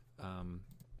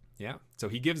yeah. So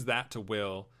he gives that to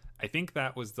Will. I think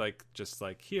that was like just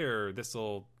like, here, this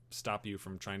will stop you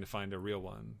from trying to find a real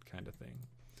one kind of thing.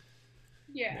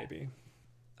 Yeah. Maybe.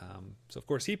 So of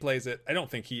course he plays it. I don't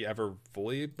think he ever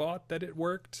fully bought that it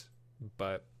worked,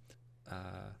 but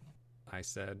I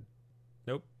said,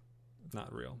 nope,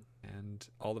 not real. And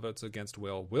all the votes against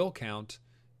Will count.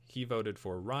 He voted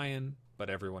for Ryan, but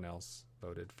everyone else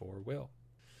voted for Will.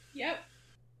 Yep.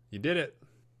 You did it.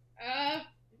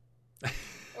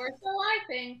 Or so I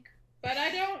think. But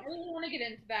I don't really want to get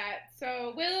into that.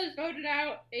 So Will is voted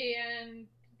out, and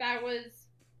that was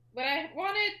what I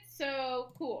wanted.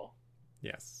 So cool.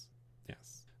 Yes.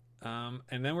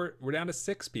 And then we're down to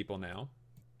 6 people now.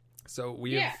 So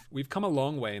we've come a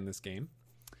long way in this game.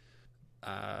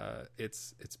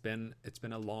 It's been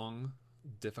a long,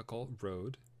 difficult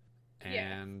road,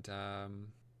 and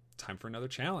time for another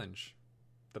challenge.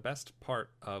 The best part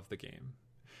of the game.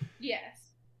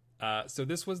 Yes. So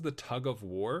this was the tug of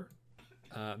war.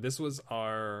 This was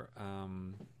our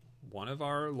one of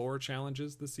our lore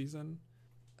challenges this season.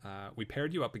 We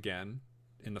paired you up again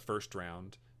in the first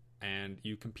round, and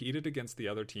you competed against the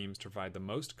other teams to provide the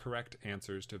most correct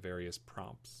answers to various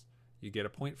prompts. You get a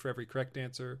point for every correct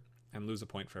answer and lose a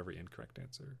point for every incorrect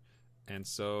answer. And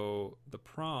so the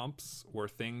prompts were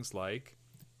things like,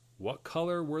 what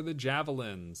color were the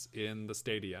javelins in the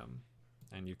stadium?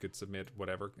 And you could submit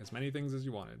whatever, as many things as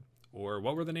you wanted. Or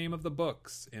what were the name of the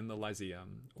books in the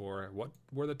Lyceum? Or what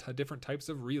were the different types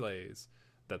of relays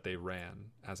that they ran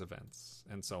as events?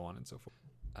 And so on and so forth.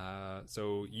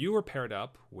 So you were paired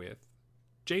up with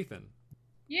Jathan.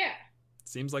 Yeah.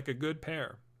 Seems like a good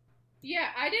pair. Yeah,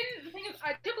 I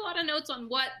took a lot of notes on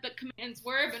what the commands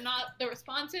were, but not the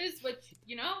responses, which,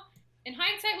 in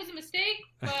hindsight was a mistake,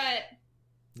 but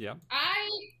yeah.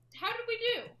 How did we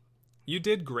do? You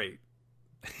did great.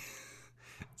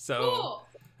 So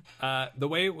cool. The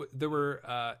way there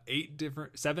were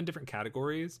 7 different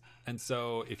categories, and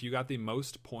so if you got the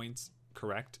most points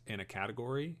correct in a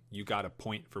category, you got a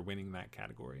point for winning that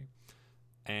category.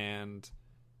 And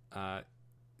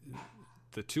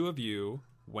the two of you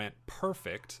went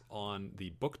perfect on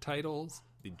the book titles,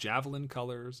 the javelin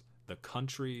colors, the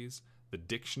countries, the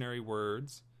dictionary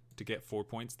words to get 4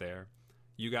 points there.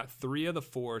 You got 3 of the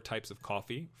 4 types of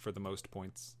coffee for the most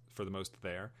points, for the most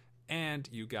there. And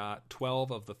you got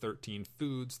 12 of the 13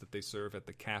 foods that they serve at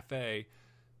the cafe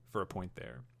for a point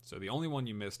there. So the only one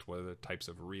you missed were the types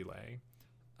of relay.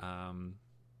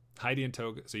 Heidi and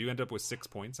Toga, so you end up with 6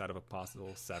 points out of a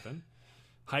possible 7.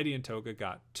 Heidi and Toga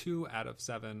got 2 out of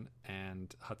 7,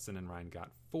 and Hudson and Ryan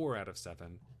got 4 out of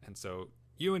 7. And so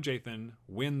you and Jathan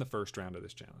win the first round of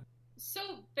this challenge. So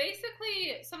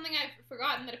basically, something I've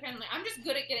forgotten that apparently I'm just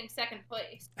good at getting second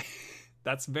place.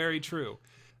 That's very true.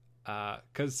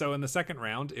 Because so in the second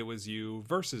round, it was you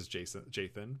versus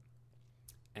Jathan.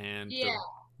 And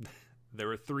there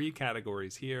were 3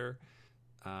 categories here.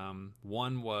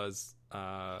 One was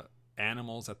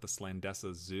animals at the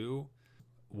Slandessa Zoo.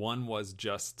 One was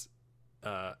just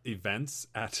events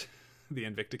at the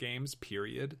Invicta Games,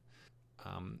 period.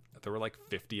 There were like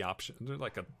 50 options. There were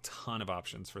like a ton of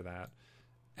options for that.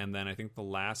 And then I think the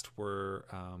last were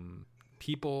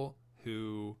people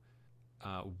who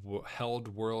held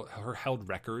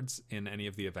records in any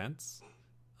of the events.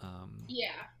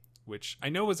 Which I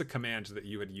know was a command that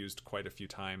you had used quite a few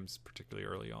times, particularly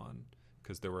early on,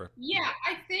 because there were. Yeah,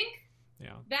 I think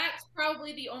that's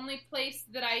probably the only place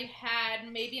that I had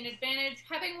maybe an advantage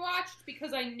having watched,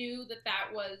 because I knew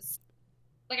that was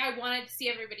like, I wanted to see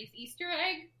everybody's Easter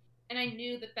egg, and I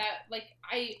knew that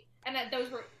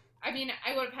those were. I mean,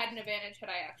 I would have had an advantage had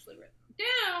I actually written them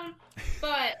down,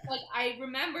 but like I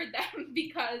remembered them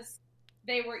because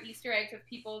they were Easter eggs of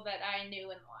people that I knew in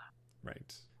the lab.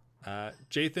 Right.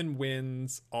 Jathan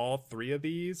wins all 3 of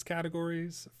these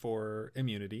categories for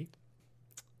immunity.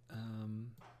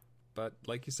 But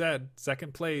like you said,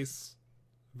 second place,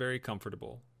 very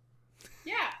comfortable.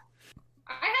 Yeah,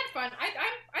 I had fun. I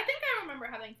think I remember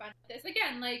having fun with this.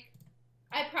 Again, like,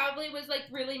 I probably was like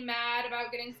really mad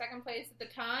about getting second place at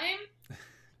the time,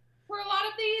 for a lot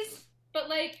of these, but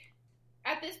like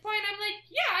at this point, I'm like,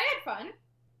 yeah, I had fun.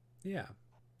 Yeah,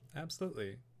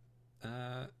 absolutely.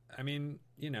 I mean,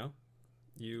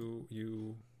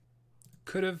 you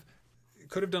could have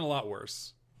done a lot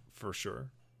worse, for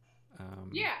sure.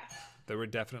 Yeah. There were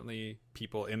definitely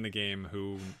people in the game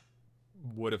who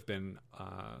would have been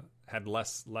had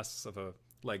less of a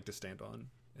leg to stand on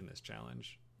in this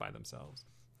challenge by themselves.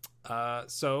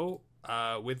 So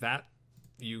with that,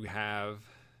 you have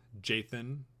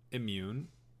Jathan immune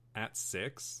at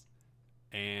 6,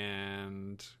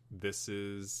 and this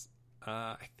is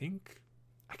I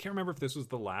can't remember if this was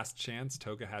the last chance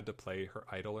Toga had to play her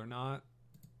idol or not.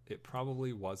 It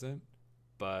probably wasn't,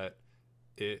 but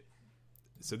this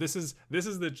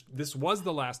was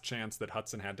the last chance that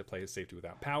Hudson had to play his safety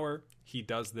without power. He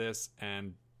does this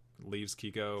and leaves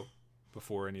Kiko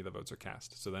before any of the votes are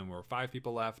cast. So then we're 5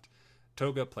 people left.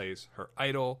 Toga plays her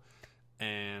idol,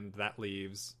 and that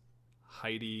leaves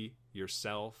Heidi,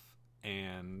 yourself,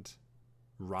 and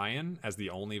Ryan as the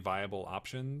only viable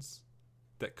options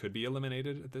that could be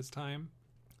eliminated at this time.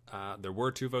 There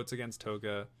were 2 votes against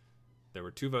Toga. There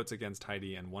were 2 votes against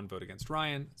Heidi and 1 vote against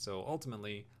Ryan. So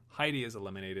ultimately, Heidi is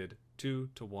eliminated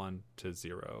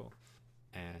 2-1-0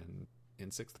 and in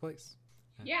 6th place.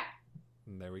 Yeah.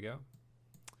 And there we go.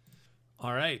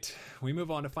 All right. We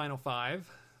move on to Final 5.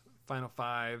 Final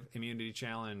 5 Immunity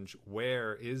Challenge.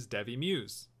 Where is Devi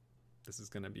Muse? This is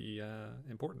going to be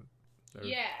important.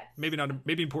 Yeah.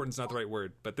 Maybe important's not the right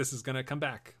word, but this is going to come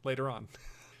back later on.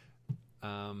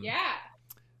 Yeah.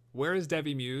 Where is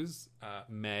Devi Muse?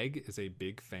 Meg is a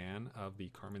big fan of the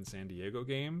Carmen Sandiego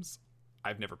games.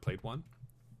 I've never played one.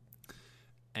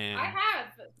 And I have.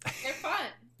 They're fun.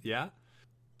 Yeah.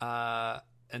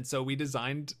 And so we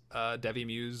designed Devi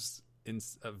Muse in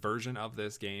a version of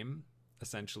this game,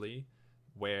 essentially,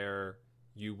 where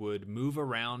you would move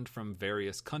around from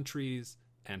various countries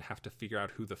and have to figure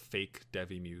out who the fake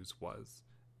Devi Muse was.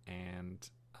 And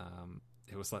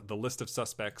it was like the list of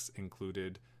suspects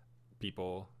included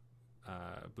people,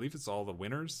 I believe it's all the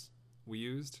winners we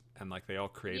used, and like they all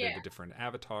created a different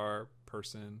avatar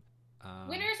person.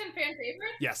 Winners and fan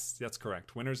favorites? Yes, that's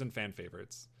correct. Winners and fan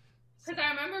favorites. Because I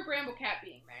remember Bramblecat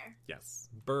being there. Yes.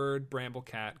 Bird,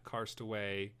 Bramblecat,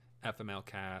 Karstaway, FML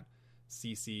Cat,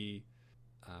 CC,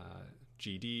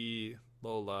 GD,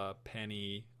 Lola,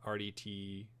 Penny,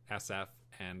 RDT, SF,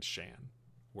 and Shan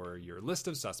were your list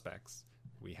of suspects.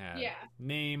 We had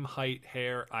name, height,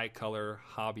 hair, eye color,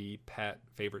 hobby, pet,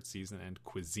 favorite season, and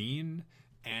cuisine.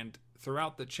 And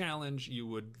throughout the challenge, you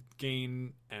would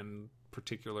gain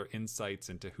particular insights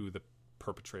into who the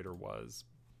perpetrator was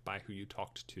by who you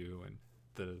talked to and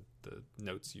the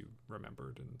notes you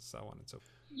remembered and so on and so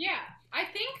forth. Yeah, I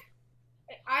think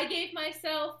I gave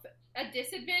myself a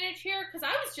disadvantage here because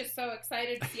I was just so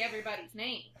excited to see everybody's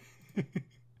name.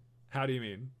 How do you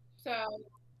mean? So,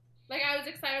 like, I was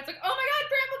excited. I was like, oh my god,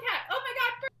 Bramblecat! Oh my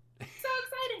god, so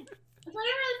exciting! So I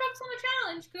didn't really focus on the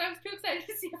challenge because I was too excited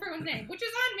to see everyone's name, which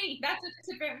is on me. That's a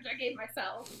disadvantage I gave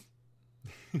myself.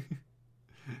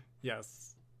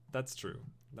 Yes, that's true.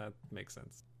 That makes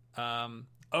sense.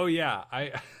 Oh yeah,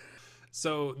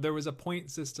 so there was a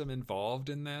point system involved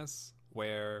in this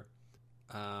where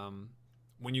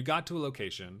when you got to a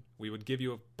location, we would give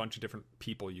you a bunch of different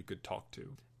people you could talk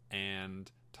to, and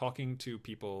talking to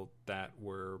people that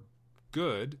were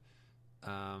good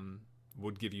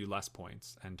would give you less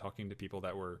points, and talking to people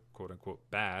that were quote unquote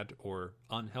bad or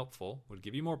unhelpful would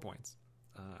give you more points.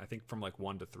 I think from like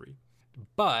 1 to 3.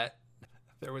 But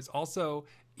there was also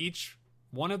each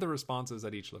one of the responses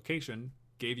at each location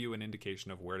gave you an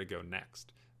indication of where to go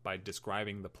next by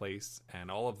describing the place,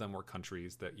 and all of them were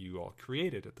countries that you all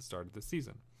created at the start of the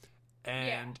season.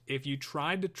 And if you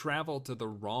tried to travel to the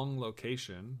wrong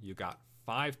location, you got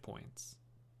 5 points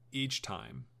each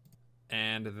time.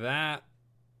 And that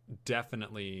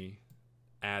definitely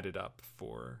added up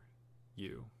for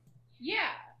you.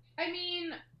 Yeah. I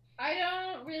mean, I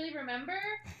don't really remember,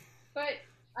 but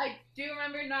I do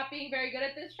remember not being very good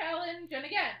at this challenge, and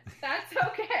again, that's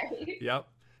okay. Yep.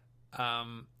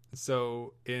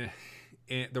 So there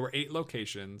were 8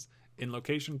 locations. In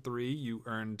location 3, you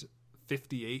earned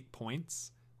 58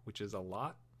 points, which is a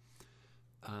lot.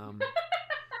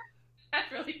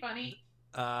 That's really funny.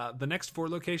 The next 4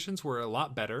 locations were a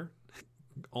lot better,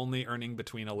 only earning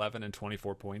between 11 and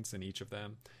 24 points in each of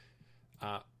them.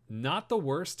 Not the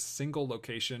worst single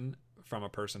location from a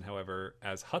person, however,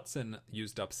 as Hudson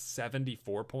used up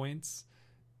 74 points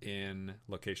in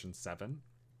location 7,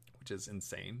 which is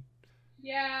insane.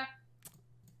 Yeah.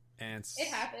 And it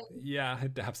happens. Yeah,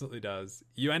 it absolutely does.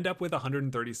 You end up with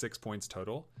 136 points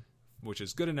total, which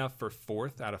is good enough for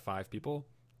 4th out of 5 people.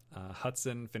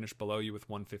 Hudson finished below you with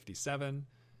 157.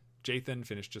 Jathan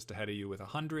finished just ahead of you with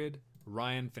 100.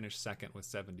 Ryan finished second with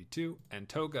 72. And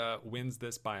Toga wins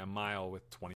this by a mile with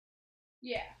 20.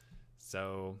 Yeah.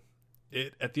 So,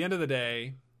 at the end of the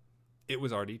day, it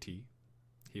was RDT.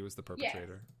 He was the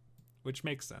perpetrator, which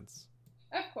makes sense.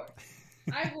 Of course.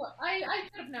 I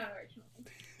could have known originally.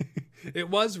 It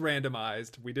was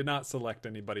randomized. We did not select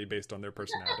anybody based on their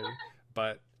personality,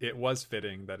 but it was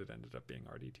fitting that it ended up being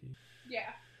RDT.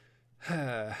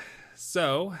 Yeah.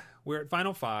 So, we're at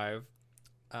Final 5.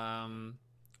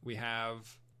 We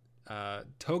have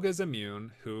Toga's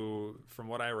Immune, who, from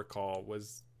what I recall,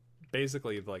 was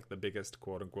basically like the biggest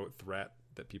quote-unquote threat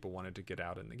that people wanted to get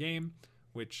out in the game,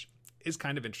 which is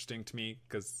kind of interesting to me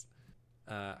because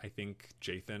I think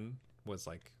Jathan was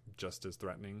like just as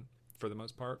threatening for the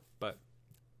most part, but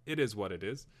it is what it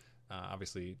is.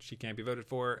 Obviously, she can't be voted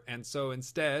for, and so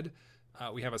instead,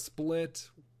 we have a split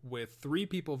with 3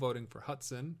 people voting for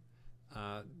Hudson,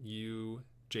 you,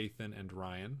 Jathan, and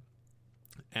Ryan,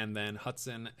 and then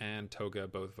Hudson and Toga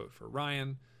both vote for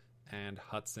Ryan, and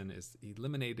Hudson is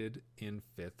eliminated in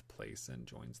 5th place and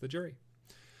joins the jury.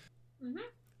 Mm-hmm.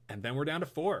 And then we're down to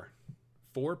 4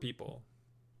 people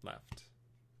left.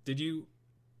 Did you,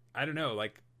 I don't know,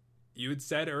 like you had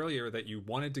said earlier that you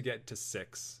wanted to get to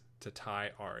 6 to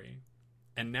tie Ari,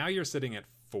 and now you're sitting at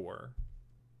 4.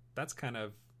 That's kind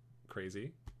of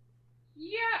crazy.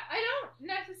 Yeah, I don't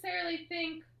necessarily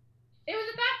think it was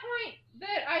at that point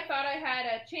that I thought I had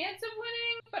a chance of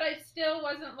winning, but I still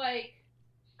wasn't like,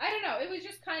 I don't know, it was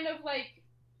just kind of like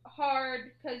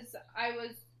hard because I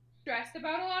was stressed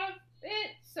about a lot of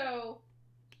it, so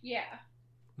yeah.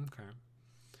 Okay.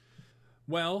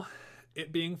 Well,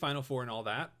 it being Final Four and all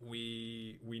that,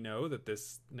 we know that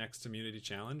this next immunity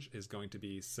challenge is going to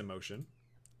be Samotion,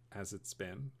 as it's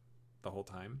been the whole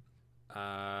time.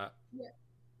 Yeah.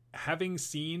 Having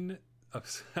seen a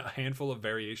handful of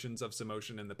variations of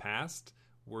Samotion in the past,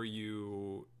 were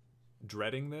you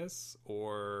dreading this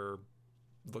or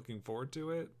looking forward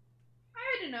to it?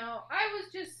 I don't know. I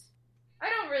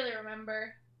don't really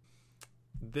remember.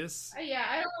 I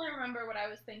don't really remember what I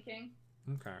was thinking.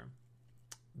 Okay.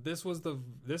 This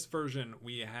version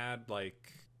we had,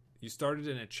 like, you started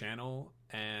in a channel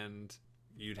and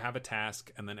you'd have a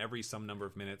task, and then every some number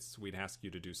of minutes we'd ask you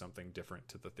to do something different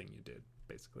to the thing you did,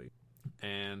 basically.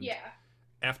 And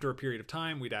after a period of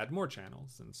time we'd add more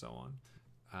channels and so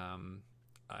on,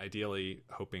 ideally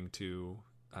hoping to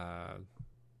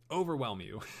overwhelm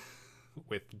you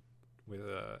with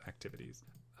activities.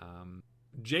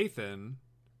 Jathan,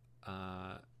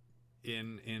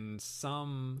 in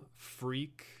some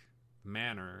freak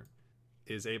manner,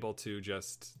 is able to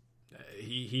just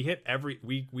he hit every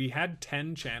we had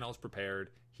 10 channels prepared.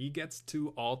 He gets to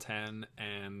all 10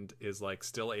 and is like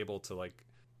still able to like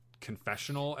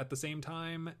confessional at the same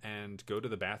time and go to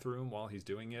the bathroom while he's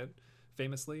doing it,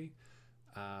 famously,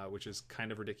 which is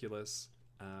kind of ridiculous.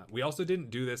 We also didn't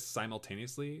do this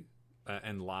simultaneously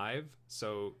and live,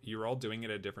 so you're all doing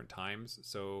it at different times.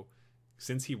 So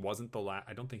since he wasn't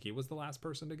I don't think he was the last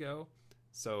person to go,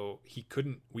 so we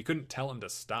couldn't tell him to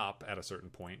stop at a certain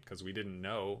point because we didn't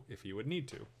know if he would need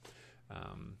to,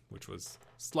 which was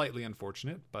slightly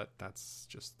unfortunate, but that's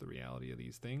just the reality of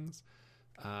these things.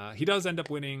 He does end up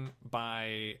winning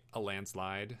by a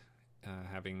landslide,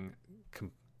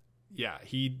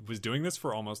 he was doing this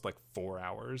for almost like 4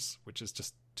 hours, which is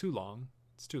just too long.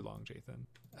 It's too long,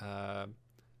 Jathan.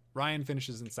 Ryan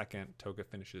finishes in second, Toga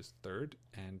finishes third,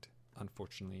 and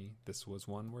unfortunately this was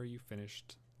one where you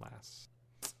finished last.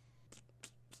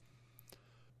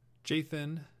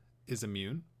 Jathan is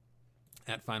immune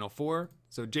at Final Four,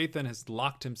 so Jathan has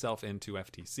locked himself into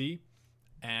FTC,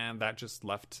 and that just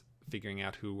left figuring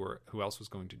out who else was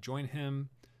going to join him.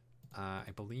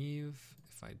 I believe,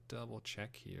 if I double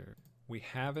check here, we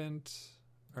haven't,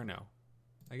 or no,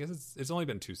 I guess it's only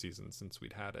been 2 seasons since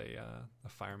we'd had a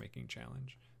fire making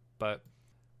challenge, but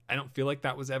I don't feel like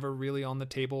that was ever really on the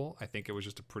table. I think it was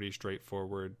just a pretty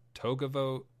straightforward Toga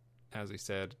vote. As I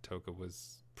said, Toga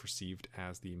was perceived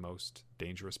as the most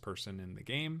dangerous person in the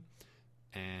game,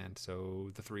 and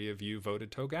so the 3 of you voted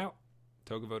Toga out.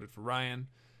 Toga voted for Ryan,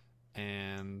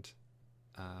 and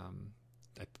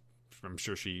I'm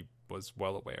sure she was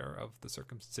well aware of the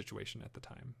situation at the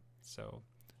time. So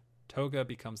Toga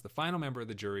becomes the final member of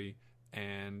the jury,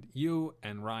 and you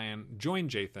and Ryan join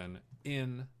Jathan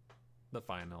in the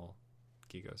final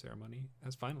Kigo ceremony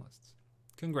as finalists.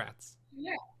 Congrats.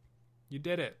 Yeah. You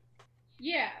did it.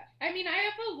 Yeah. I mean, I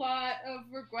have a lot of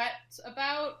regrets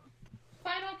about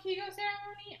final Kigo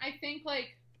ceremony. I think,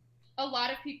 like, a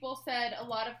lot of people said a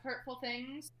lot of hurtful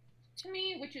things to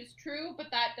me, which is true, but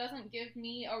that doesn't give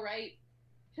me a right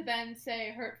to then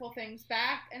say hurtful things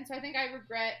back. And so I think I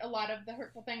regret a lot of the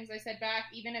hurtful things I said back,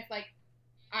 even if like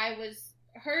I was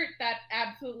hurt. That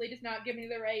absolutely does not give me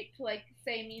the right to like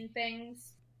say mean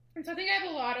things. And so I think I have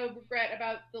a lot of regret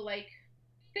about the like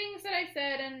things that I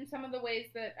said and some of the ways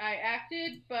that I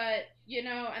acted. But you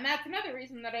know, and that's another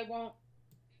reason that I won't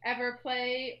ever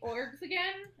play orgs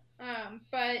again.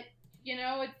 But you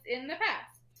know, it's in the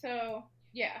past. So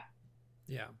yeah.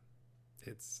 Yeah.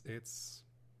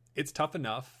 It's tough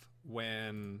enough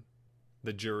when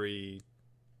the jury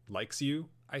likes you,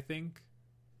 I think,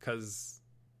 because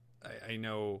I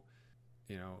know,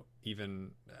 you know,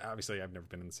 even obviously I've never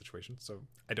been in the situation, so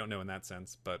I don't know in that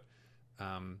sense, but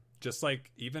just like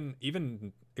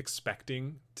even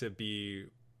expecting to be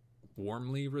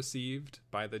warmly received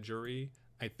by the jury,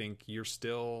 I think there's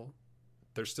still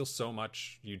so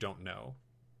much you don't know,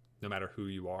 no matter who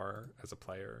you are as a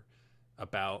player,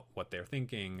 about what they're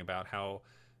thinking, about how,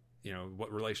 you know,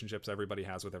 what relationships everybody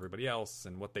has with everybody else,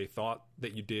 and what they thought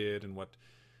that you did, and what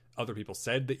other people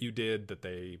said that you did that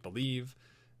they believe.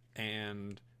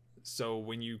 And so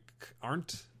when you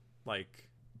aren't like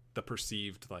the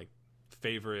perceived like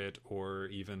favorite, or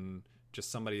even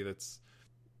just somebody that's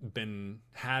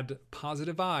had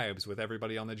positive vibes with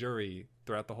everybody on the jury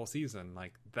throughout the whole season,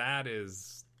 like that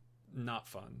is not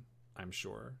fun, I'm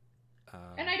sure.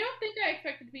 And I don't think I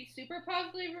expected to be super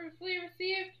positively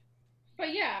received.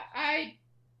 But yeah,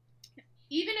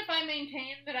 even if I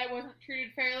maintain that I wasn't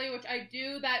treated fairly, which I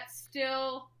do, that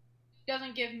still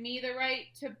doesn't give me the right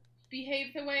to behave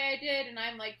the way I did. And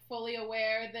I'm like fully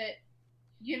aware that,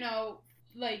 you know,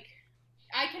 like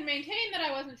I can maintain that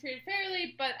I wasn't treated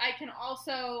fairly, but I can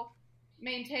also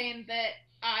maintain that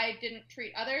I didn't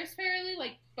treat others fairly.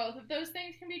 Like both of those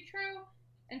things can be true.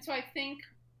 And so I think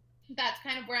that's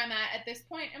kind of where I'm at this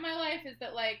point in my life, is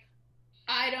that like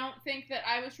I don't think that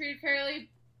I was treated fairly,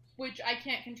 which I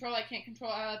can't control. I can't control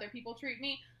how other people treat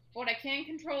me. What I can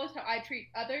control is how I treat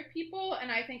other people, and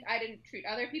I think I didn't treat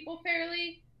other people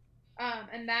fairly,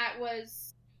 and that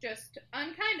was just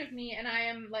unkind of me. And I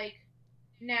am like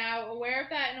now aware of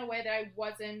that in a way that I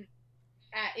wasn't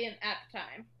at the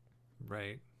time.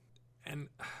 Right. And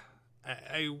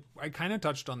I kind of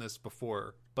touched on this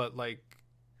before, but like,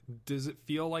 does it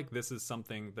feel like this is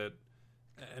something that,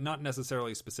 not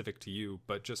necessarily specific to you,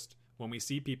 but just when we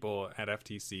see people at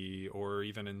FTC or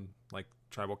even in like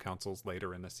tribal councils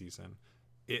later in the season,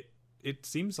 it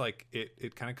seems like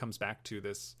it kind of comes back to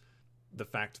the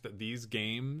fact that these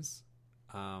games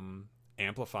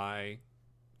amplify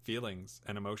feelings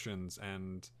and emotions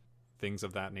and things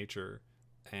of that nature,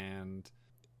 and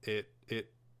it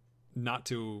not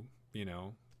to, you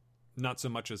know, not so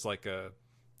much as like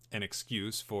an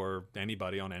excuse for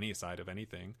anybody on any side of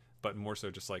anything, but more so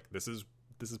just like this is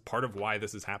part of why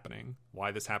this is happening,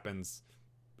 why this happens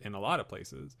in a lot of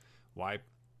places, why,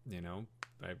 you know,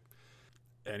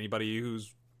 anybody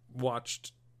who's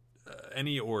watched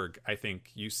any org, I think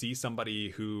you see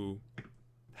somebody who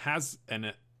has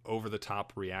an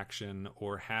over-the-top reaction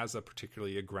or has a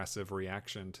particularly aggressive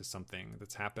reaction to something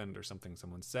that's happened or something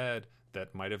someone said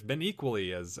that might have been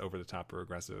equally as over-the-top or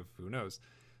aggressive, who knows.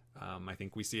 I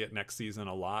think we see it next season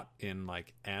a lot in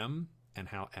like M, and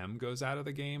how M goes out of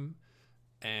the game,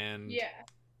 and yeah,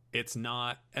 it's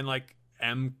not, and like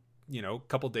M, you know, a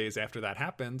couple days after that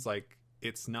happens, like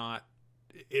it's not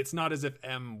as if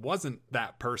M wasn't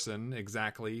that person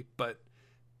exactly, but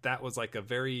that was like a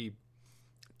very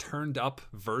turned up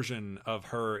version of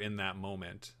her in that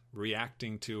moment,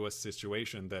 reacting to a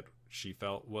situation that she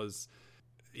felt was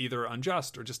either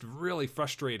unjust or just really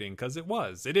frustrating, because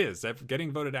it is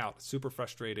getting voted out, super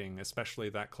frustrating, especially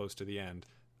that close to the end.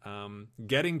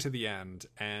 Getting to the end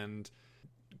and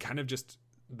kind of just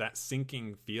that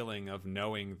sinking feeling of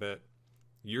knowing that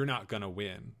you're not going to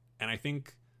win. And I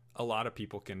think a lot of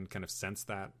people can kind of sense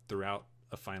that throughout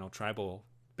a final tribal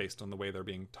based on the way they're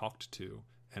being talked to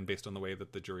and based on the way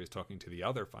that the jury is talking to the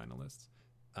other finalists.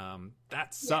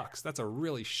 That sucks. Yeah. That's a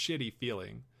really shitty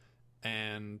feeling.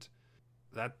 And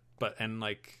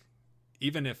like,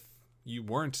 even if you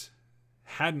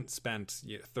hadn't spent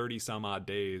 30 some odd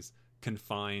days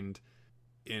confined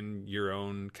in your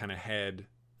own kind of head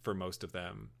for most of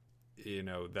them, you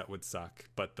know, that would suck.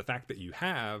 But the fact that you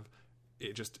have,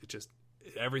 it just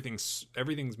everything's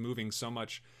moving so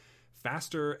much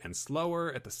faster and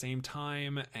slower at the same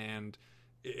time, and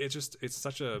it's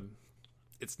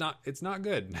not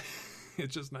good.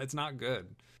 It's not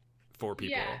good for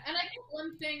people. Yeah, and I think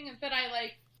one thing that I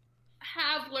like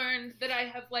have learned that I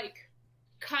have like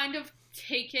kind of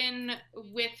taken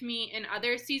with me in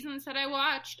other seasons that I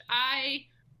watched.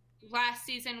 Last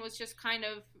season was just kind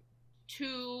of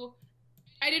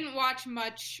I didn't watch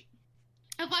much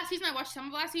of last season. I watched some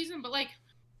of last season, but like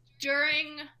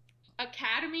during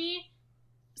Academy,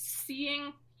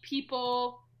 seeing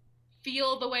people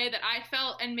feel the way that I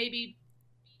felt and maybe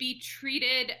be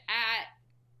treated at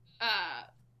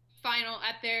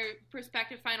their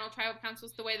prospective final tribal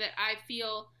councils the way that I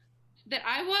feel that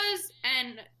I was,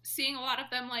 and seeing a lot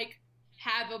of them like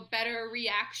have a better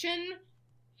reaction,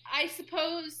 I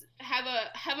suppose, have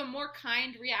a more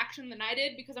kind reaction than I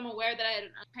did, because I'm aware that I had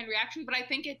an unkind reaction. But I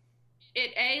think it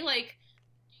like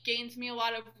gains me a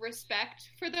lot of respect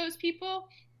for those people.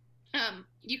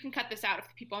 You can cut this out if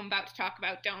the people I'm about to talk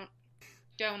about don't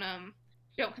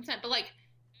consent. But like,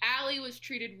 Allie was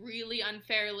treated really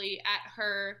unfairly at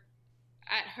her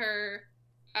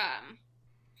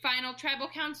final tribal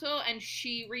council, and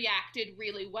she reacted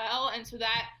really well, and so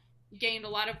that gained a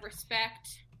lot of respect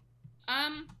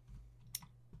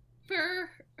for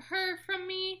her from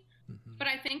me. Mm-hmm. But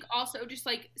I think also just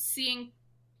like seeing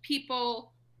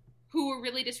people who were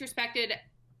really disrespected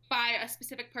by a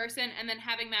specific person, and then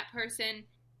having that person,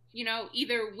 you know,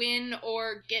 either win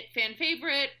or get fan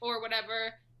favorite or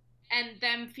whatever, and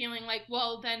them feeling like,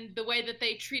 well, then the way that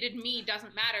they treated me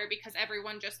doesn't matter because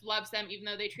everyone just loves them even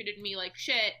though they treated me like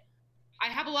shit. I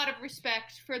have a lot of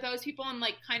respect for those people, and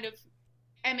like kind of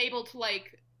am able to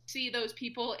like see those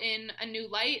people in a new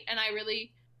light, and I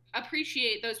really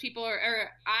appreciate those people, or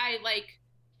I like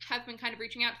have been kind of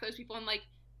reaching out to those people and like,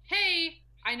 hey,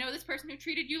 I know this person who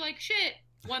treated you like shit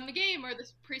won the game, or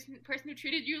this person who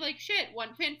treated you like shit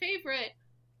won fan favorite,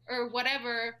 or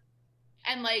whatever.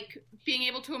 And like being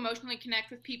able to emotionally connect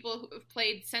with people who have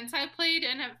played since I've played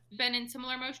and have been in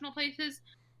similar emotional places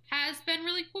has been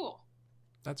really cool.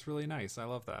 That's really nice. I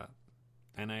love that.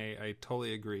 And I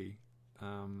totally agree.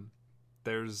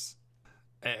 It's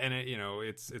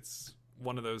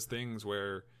one of those things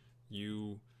where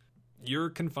you're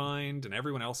confined and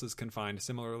everyone else is confined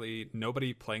similarly.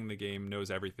 Nobody playing the game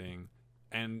knows everything.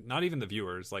 And not even the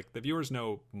viewers. Like, the viewers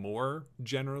know more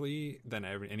generally than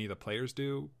any of the players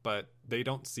do, but they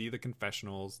don't see the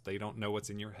confessionals. They don't know what's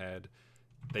in your head.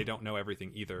 They don't know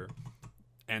everything either.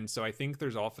 And so I think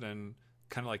there's often,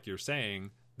 kind of like you're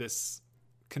saying, this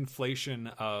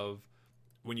conflation of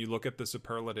when you look at the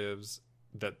superlatives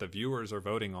that the viewers are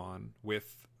voting on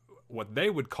with what they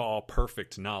would call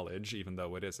perfect knowledge, even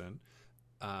though it isn't,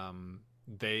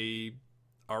 they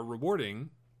are rewarding,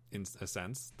 in a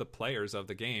sense, the players of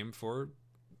the game for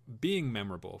being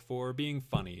memorable, for being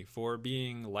funny, for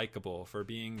being likable, for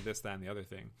being this, that, and the other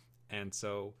thing. And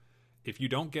so if you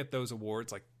don't get those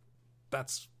awards, like,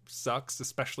 that sucks,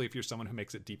 especially if you're someone who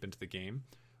makes it deep into the game.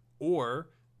 Or,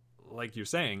 like you're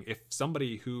saying, if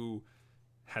somebody who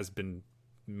has been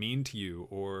mean to you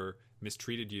or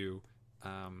mistreated you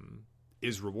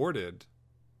is rewarded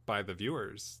by the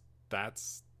viewers,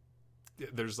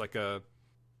 there's like a,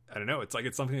 I don't know, it's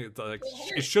something that's like,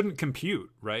 it shouldn't compute,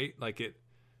 right? Like,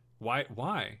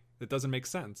 why? It doesn't make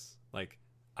sense. Like,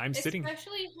 I'm sitting,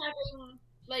 especially having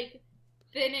like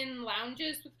been in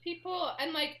lounges with people,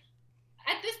 and like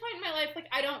at this point in my life, like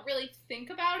I don't really think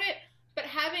about it, but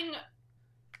having,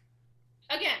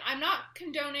 again, I'm not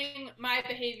condoning my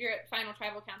behavior at Final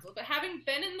Tribal Council, but having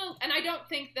been and I don't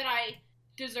think that I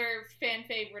deserve fan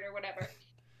favorite or whatever,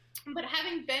 but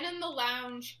having been in the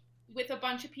lounge with a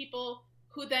bunch of people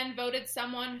who then voted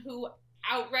someone who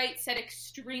outright said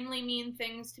extremely mean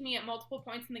things to me at multiple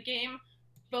points in the game,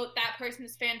 vote that person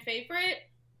as fan favorite,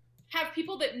 have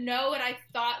people that know and I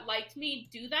thought liked me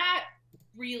do that,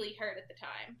 really hurt at the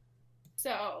time.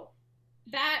 So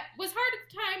that was hard at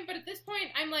the time, but at this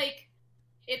point I'm like,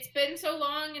 it's been so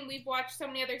long and we've watched so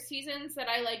many other seasons that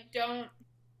I like don't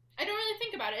really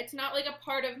think about it. It's not like a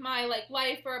part of my like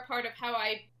life or a part of how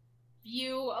I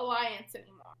view Alliance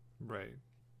anymore. Right.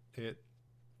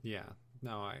 Yeah,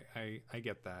 no, I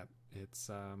get that.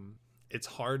 It's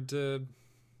hard to,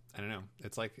 I don't know.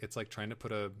 It's like trying to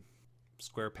put a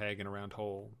square peg in a round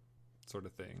hole sort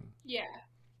of thing. Yeah.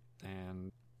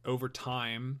 And over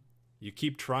time, you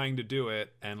keep trying to do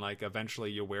it, and like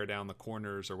eventually you wear down the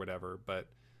corners or whatever, but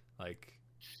like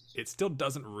it still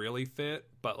doesn't really fit,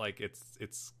 but like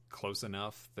it's close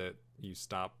enough that you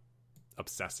stop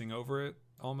obsessing over it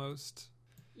almost.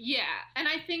 Yeah, and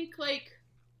I think like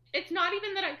it's not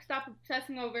even that I stop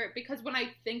obsessing over it, because when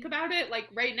I think about it, like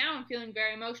right now I'm feeling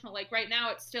very emotional. Like right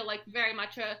now it's still like very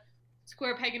much a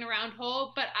square peg in a round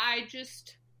hole, but I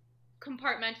just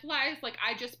compartmentalize. Like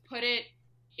I just put it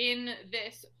in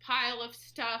this pile of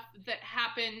stuff that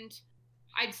happened,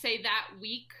 I'd say that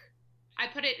week. I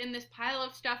put it in this pile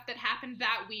of stuff that happened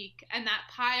that week, and that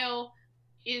pile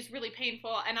is really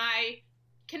painful, and I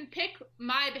can pick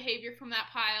my behavior from that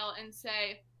pile and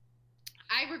say,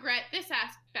 I regret this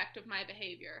aspect of my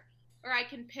behavior. or I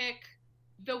can pick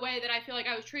the way that I feel like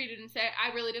I was treated and say,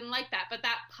 I really didn't like that. But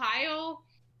that pile,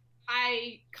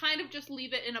 I kind of just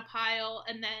leave it in a pile,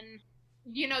 and then,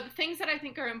 you know, the things that I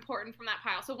think are important from that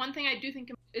pile. So one thing I do think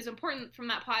is important from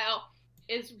that pile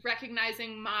is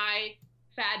recognizing my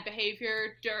bad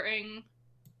behavior during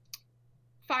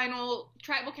final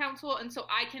tribal council, and so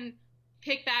I can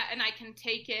pick that and I can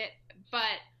take it,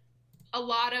 but a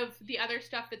lot of the other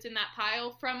stuff that's in that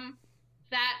pile from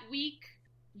that week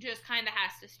just kind of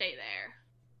has to stay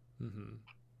there. Mm-hmm.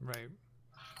 Right.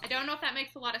 I don't know if that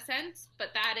makes a lot of sense, but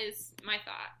that is my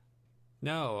thought.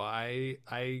 No, I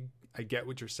get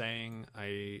what you're saying.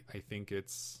 I think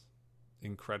it's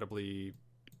incredibly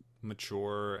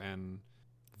mature and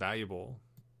valuable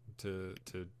to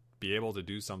be able to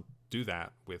do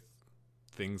that with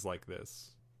things like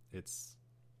this. It's,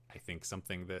 I think,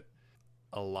 something that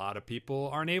a lot of people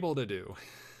aren't able to do.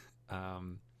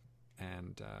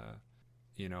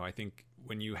 You know, I think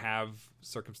when you have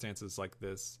circumstances like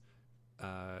this,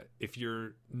 if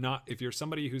you're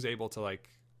somebody who's able to like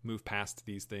move past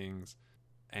these things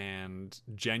and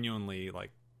genuinely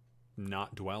like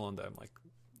not dwell on them, like,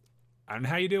 I don't know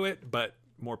how you do it, but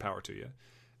more power to you.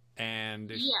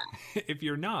 And if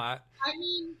you're not, I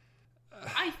mean,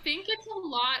 I think it's a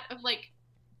lot of like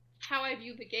how I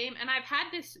view the game, and I've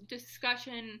had this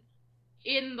discussion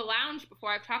in the lounge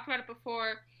before. I've talked about it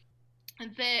before,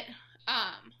 that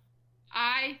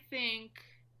I think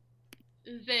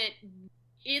that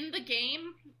in the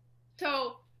game,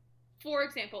 so for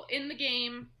example, in the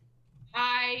game,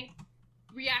 I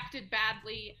reacted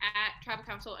badly at Tribal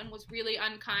Council and was really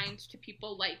unkind to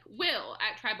people like Will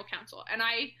at Tribal Council. And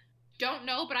I don't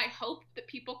know, but I hope that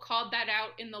people called that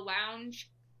out in the lounge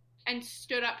and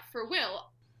stood up for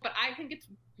Will. But I think it's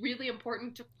really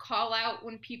important to call out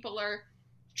when people are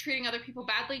treating other people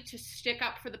badly, to stick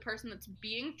up for the person that's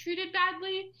being treated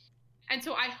badly. And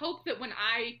so I hope that when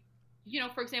I, you know,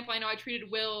 for example, I know I treated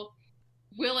Will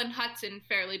and Hudson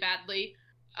fairly badly.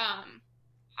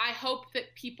 I hope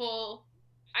that people,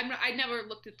 I never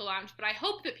looked at the lounge, but I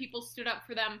hope that people stood up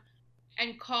for them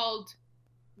and called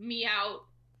me out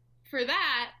for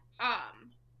that.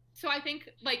 So I think,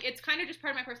 like, it's kind of just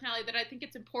part of my personality that I think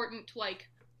it's important to, like,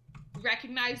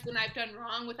 recognize when I've done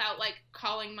wrong without, like,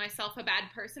 calling myself a bad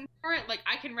person for it. Like,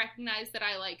 I can recognize that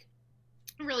I, like,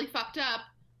 really fucked up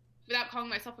without calling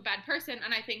myself a bad person.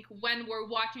 And I think when we're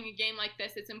watching a game like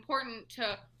this, it's important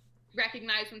to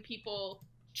recognize when people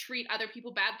treat other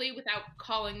people badly without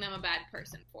calling them a bad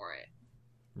person for it.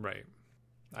 Right.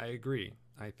 I agree.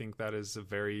 I think that is a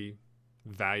very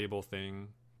valuable thing.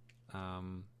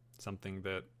 Something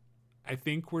that I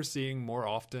think we're seeing more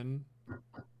often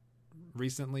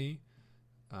recently.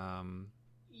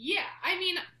 Yeah, I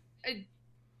mean,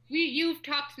 you've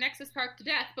talked Nexus Park to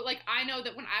death, but, like, I know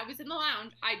that when I was in the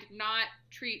lounge, I did not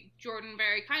treat Jordan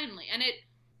very kindly. And it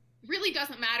really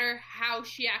doesn't matter how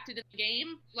she acted in the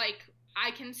game. Like,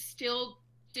 I can still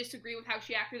disagree with how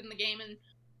she acted in the game,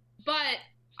 but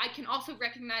I can also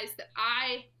recognize that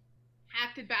I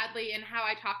acted badly in how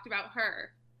I talked about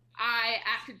her. I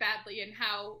acted badly in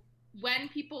how, when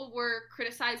people were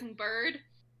criticizing Bird,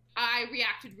 I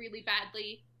reacted really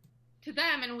badly to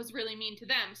them and was really mean to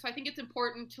them. So I think it's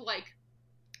important to, like,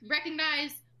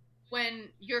 recognize when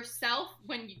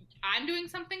I'm doing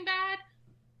something bad,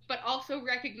 but also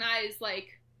recognize, like,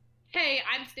 hey,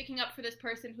 I'm sticking up for this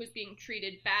person who's being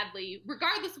treated badly,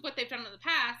 regardless of what they've done in the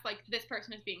past. Like, this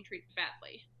person is being treated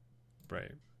badly.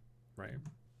 Right.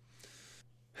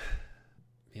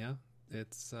 Yeah,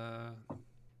 it's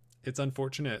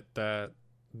unfortunate that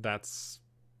that's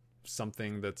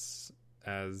something that's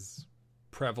as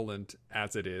prevalent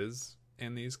as it is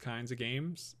in these kinds of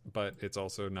games, but it's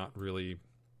also not really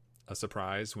a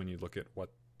surprise when you look at what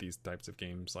these types of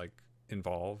games, like,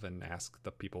 involve and ask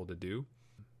the people to do.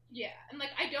 Yeah, and, like,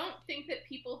 I don't think that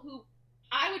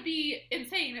I would be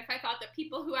insane if I thought that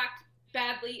people who act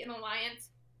badly in Alliance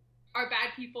are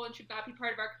bad people and should not be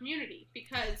part of our community,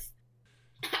 because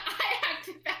I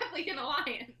acted badly in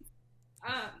Alliance.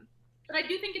 But I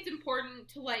do think it's important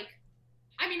to, like,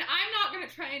 I mean, I'm not going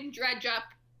to try and dredge up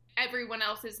everyone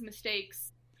else's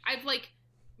mistakes. I've, like,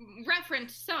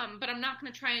 referenced some, but I'm not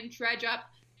going to try and dredge up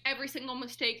every single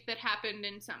mistake that happened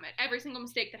in Summit, every single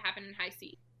mistake that happened in High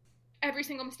C, every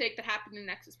single mistake that happened in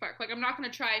Nexus Park. Like, I'm not going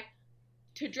to try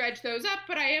to dredge those up,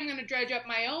 but I am going to dredge up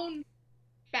my own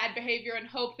bad behavior and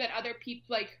hope that other people,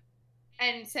 like,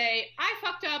 and say, I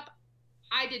fucked up,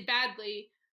 I did badly,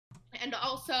 and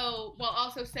also, while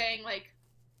also saying, like,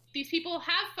 these people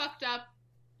have fucked up,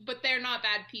 but they're not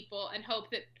bad people, and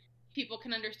hope that people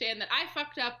can understand that I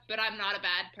fucked up, but I'm not a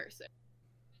bad person.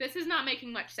 this is not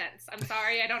making much sense. I'm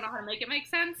sorry, I don't know how to make it make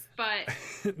sense, but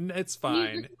it's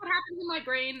fine. This is what happens in my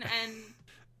brain, and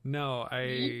no,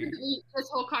 you can delete this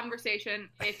whole conversation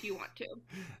if you want to.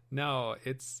 No,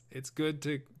 it's good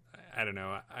to, I don't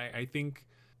know. I think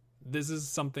this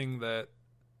is something that,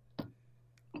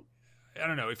 I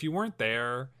don't know, if you weren't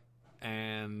there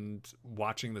and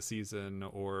watching the season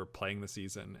or playing the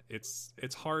season,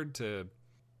 it's hard to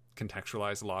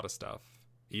contextualize a lot of stuff,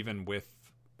 even with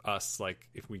us, like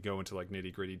if we go into like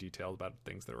nitty gritty detail about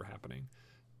things that were happening.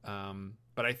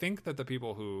 But I think that the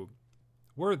people who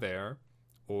were there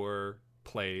or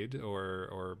played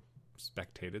or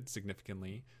spectated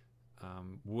significantly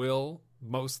will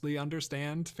mostly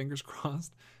understand, fingers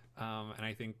crossed. And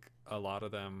I think a lot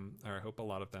of them, or I hope a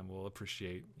lot of them, will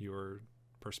appreciate your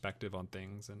perspective on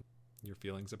things and your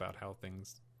feelings about how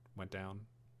things went down.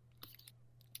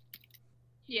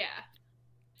 Yeah.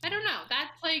 I don't know.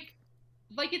 That's like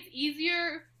it's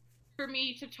easier for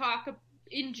me to talk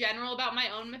in general about my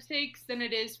own mistakes than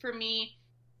it is for me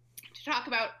to talk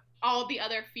about all the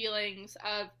other feelings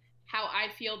of how I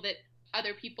feel that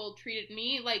other people treated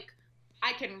me. Like,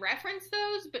 I can reference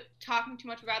those, but talking too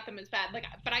much about them is bad. Like,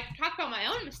 but I can talk about my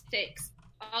own mistakes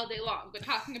all day long, but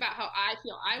talking about how I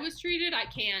feel I was treated, I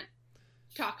can't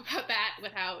talk about that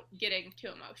without getting too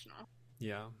emotional.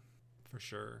 Yeah, for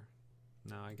sure.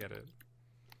 No, I get it.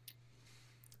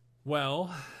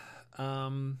 Well,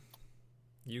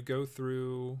 you go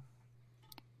through,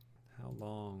 how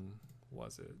long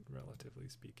was it, relatively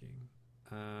speaking?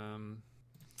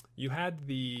 You had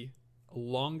the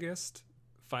longest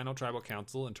final tribal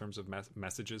council in terms of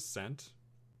messages sent,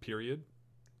 period.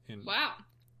 Wow.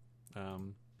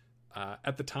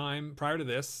 At the time, prior to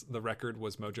this, the record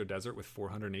was Mojo Desert with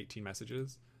 418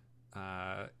 messages.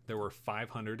 There were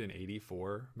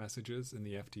 584 messages in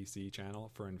the FTC channel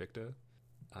for Invicta.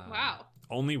 Wow.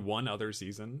 Only one other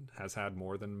season has had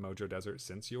more than Mojo Desert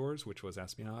since yours, which was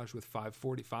Espionage with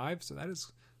 545. So that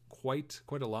is quite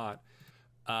a lot.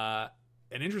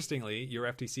 And interestingly,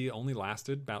 your FTC only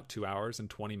lasted about 2 hours and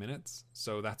 20 minutes.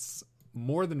 So that's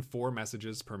more than 4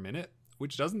 messages per minute,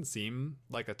 which doesn't seem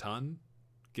like a ton,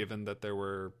 given that there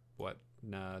were,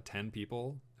 10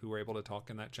 people who were able to talk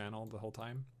in that channel the whole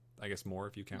time. I guess more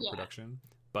if you count production.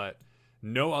 But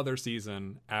no other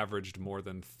season averaged more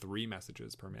than 3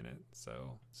 messages per minute.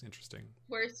 So it's interesting.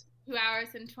 Worst 2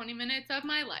 hours and 20 minutes of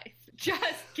my life.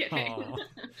 Just kidding.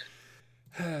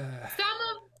 Some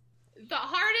of the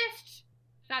hardest...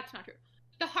 That's not true.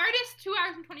 The hardest 2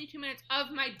 hours and 22 minutes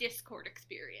of my Discord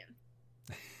experience.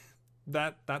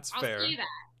 That's fair. I'll say that.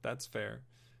 That's fair.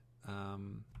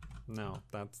 No,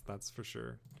 that's for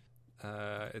sure.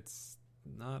 It's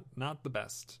not the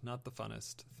best, not the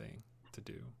funnest thing to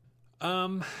do.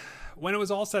 When it was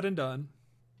all said and done,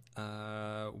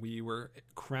 we were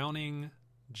crowning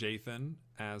Jathan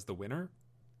as the winner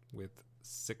with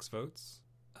 6 votes.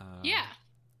 Yeah.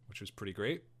 Which was pretty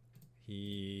great.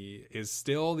 He is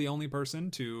still the only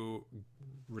person to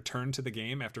return to the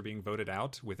game after being voted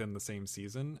out within the same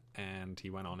season, and he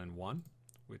went on and won,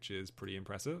 which is pretty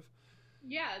impressive.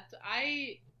 Yeah,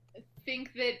 I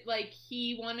think that, like,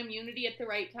 he won immunity at the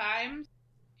right time,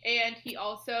 and he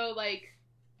also, like,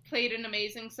 played an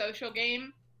amazing social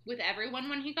game with everyone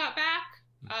when he got back.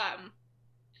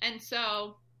 And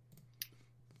so,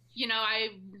 you know, I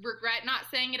regret not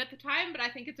saying it at the time, but I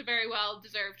think it's a very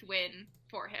well-deserved win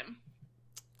for him.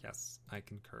 Yes, I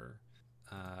concur.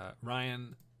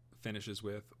 Ryan finishes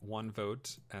with 1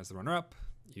 vote as the runner-up.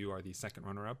 You are the second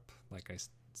runner-up, like I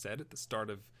said at the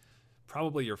start of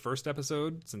probably your first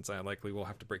episode, since I likely will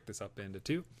have to break this up into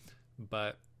 2.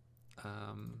 But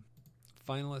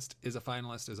finalist is a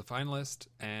finalist is a finalist,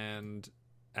 and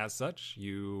as such,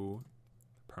 you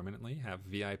permanently have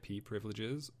VIP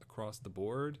privileges across the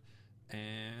board,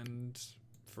 and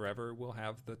forever will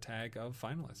have the tag of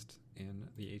finalist in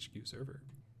the HQ server.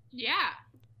 Yeah,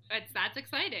 that's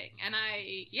exciting. And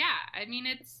I mean,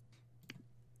 it's,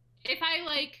 if I,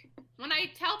 like, when I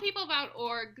tell people about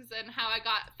orgs and how I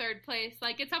got 3rd place,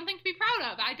 like, it's something to be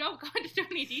proud of. I don't go into too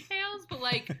many details, but,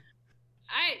 like,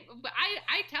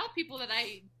 I tell people that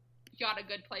I got a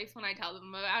good place when I tell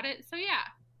them about it. So yeah.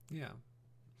 Yeah.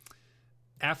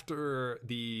 After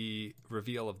the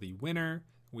reveal of the winner,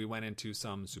 we went into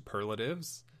some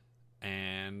superlatives,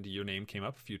 and your name came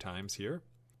up a few times here.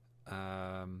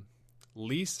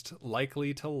 Least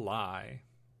likely to lie.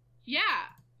 Yeah.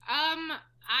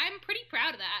 I'm pretty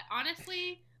proud of that.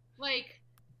 Honestly, like,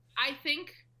 I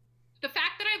think the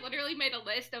fact that I literally made a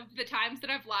list of the times that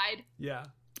I've lied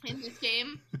in this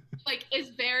game, like, is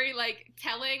very, like,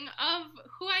 telling of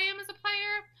who I am as a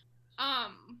player.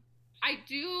 I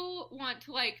do want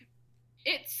to, like,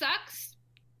 it sucks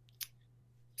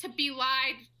to be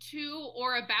lied to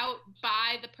or about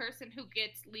by the person who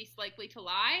gets least likely to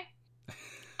lie.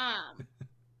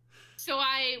 So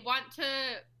I want to,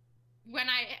 when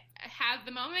I have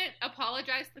the moment,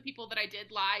 apologize to the people that I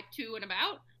did lie to and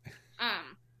about.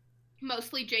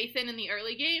 Mostly Jathan in the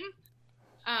early game.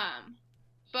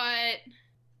 But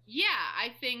yeah, I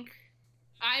think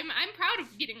I'm proud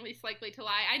of getting least likely to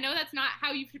lie. I know that's not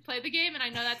how you should play the game, and I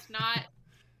know that's not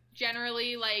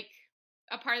generally like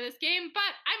a part of this game,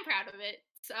 but I'm proud of it.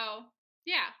 So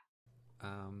yeah.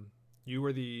 You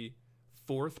were the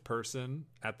 4th person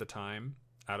at the time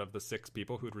out of the 6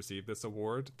 people who'd received this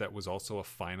award that was also a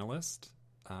finalist,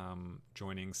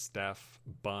 joining Steph,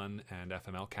 Bun, and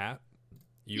FML Cat.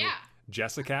 Yeah.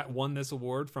 Jessica won this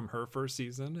award from her first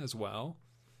season as well.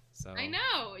 So I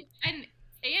know, and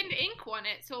Ink won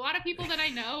it. So a lot of people that I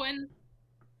know and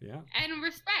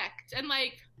respect. And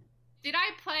like, did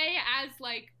I play as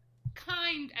like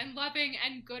kind and loving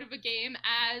and good of a game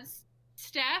as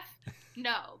Steph?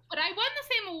 No, but I won the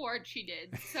same award she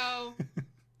did. So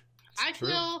I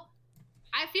feel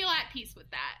at peace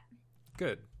with that.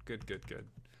 Good.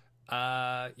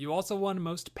 You also won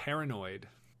most paranoid.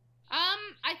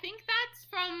 I think that's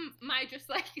from my just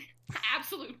like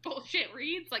absolute bullshit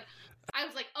reads. Like, I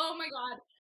was like, oh my god,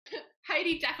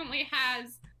 Heidi definitely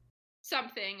has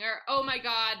something, or oh my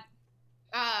god,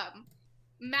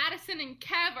 Madison and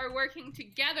Kev are working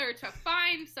together to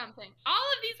find something. All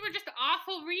of these were just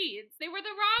awful reads. They were the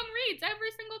wrong reads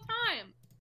every single time.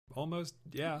 Almost,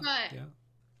 yeah. But,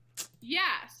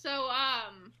 yeah, so,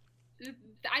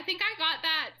 I think I got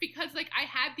that because, like, I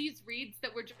had these reads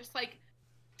that were just, like,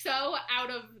 so out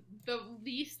of the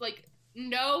least, like,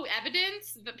 no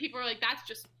evidence that people are like, that's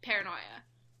just paranoia.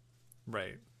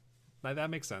 Right. That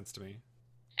makes sense to me.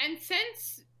 And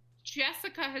since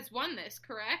Jessica has won this,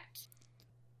 correct?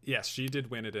 Yes, she did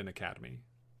win it in Academy.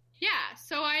 Yeah,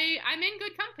 so I'm in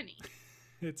good company.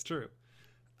 It's true.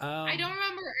 I don't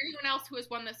remember anyone else who has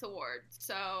won this award,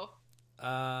 so...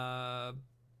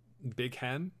 Big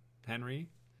Henry.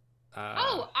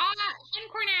 Hen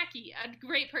Kornacki, a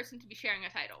great person to be sharing a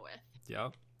title with.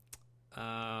 Yep.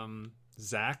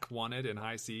 Zach won it in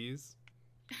High Seas.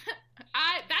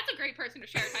 That's a great person to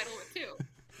share a title with, too.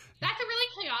 That's a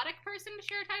really chaotic person to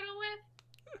share a title with,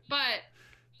 but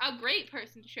a great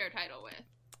person to share a title with.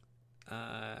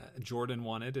 Jordan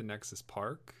won it in Nexus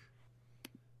Park.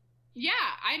 Yeah,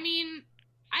 I mean,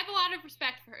 I have a lot of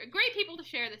respect for her. Great people to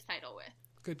share this title with.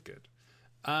 Good.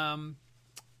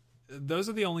 Those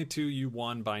are the only 2 you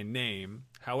won by name.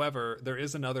 However, there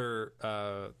is another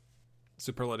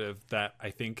superlative that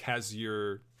I think has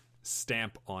your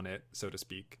stamp on it, so to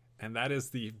speak. And that is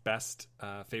the best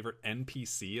favorite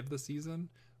NPC of the season,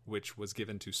 which was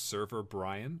given to Server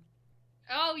Brian.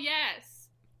 Oh, yes.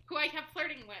 Who I kept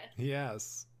flirting with.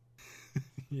 Yes.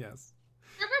 Yes.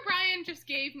 Server Brian just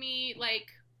gave me,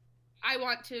 like, I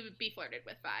want to be flirted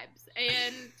with vibes.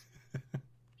 And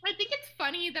I think it's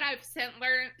funny that I've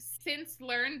since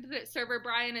learned that Server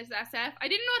Brian is SF. I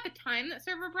didn't know at the time that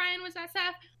Server Brian was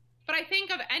SF, but I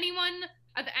think of any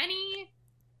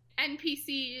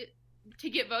NPC to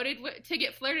get flirted with,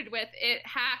 it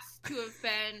has to have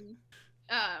been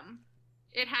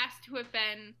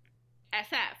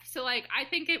SF. So, like, I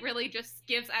think it really just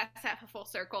gives SF a full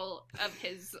circle of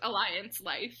his alliance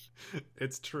life.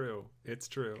 It's true.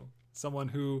 Someone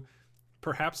who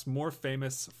perhaps more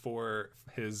famous for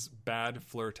his bad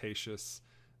flirtatious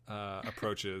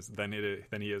approaches than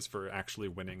he is for actually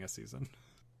winning a season.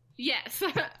 Yes. Oh,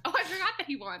 I forgot that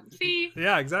he won. See?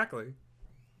 Yeah, exactly.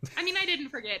 I mean, I didn't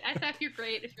forget. SF, you're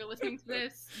great. If you're listening to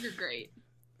this, you're great.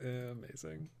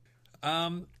 Amazing.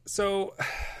 So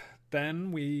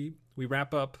then we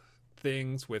wrap up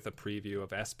things with a preview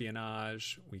of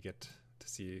Espionage. We get to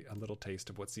see a little taste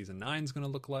of what Season 9 is going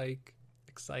to look like.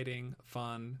 Exciting,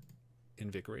 fun,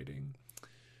 invigorating.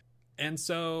 And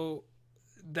so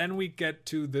then we get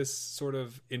to this sort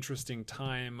of interesting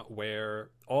time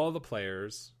where all the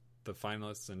players, the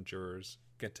finalists and jurors,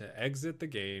 get to exit the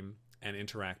game and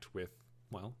interact with,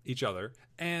 well, each other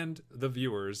and the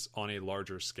viewers on a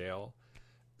larger scale.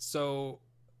 So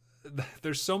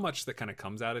there's so much that kind of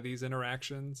comes out of these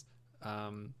interactions.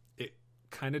 It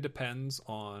kind of depends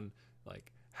on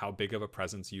like how big of a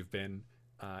presence you've been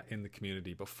in the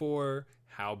community before,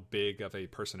 how big of a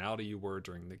personality you were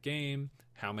during the game,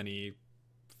 how many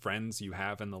friends you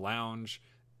have in the lounge,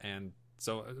 and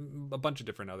so a bunch of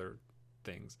different other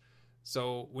things.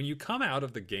 So when you come out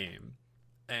of the game,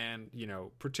 and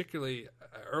particularly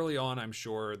early on, I'm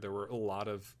sure there were a lot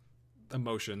of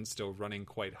emotions still running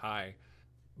quite high,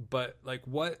 but like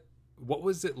what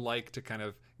was it like to kind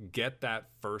of get that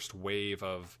first wave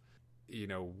of you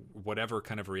know, whatever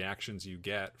kind of reactions you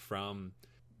get from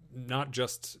not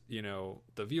just, you know,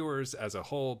 the viewers as a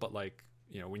whole, but like,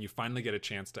 you know, when you finally get a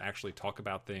chance to actually talk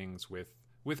about things with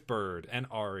Bird and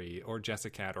Ari or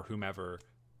Jessica or whomever,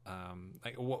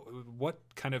 like what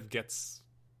kind of gets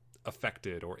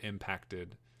affected or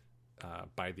impacted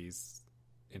by these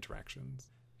interactions?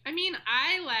 I mean,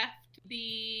 I left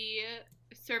the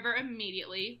server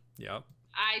immediately. Yep.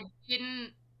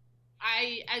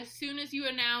 As soon as you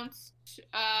announced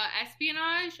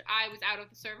espionage, I was out of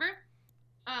the server.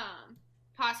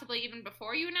 Possibly even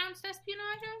before you announced espionage,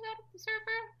 I was out of the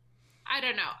server. I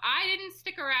don't know. I didn't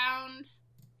stick around,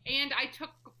 and I took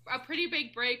a pretty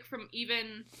big break from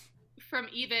even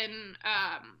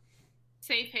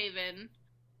Safe Haven.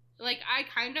 Like, I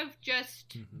kind of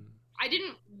just I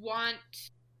didn't want,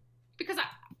 because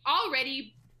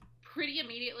already pretty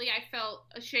immediately I felt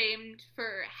ashamed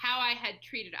for how I had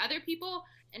treated other people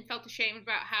and felt ashamed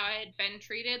about how I had been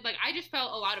treated. Like, I just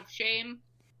felt a lot of shame.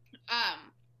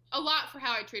 A lot for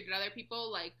how I treated other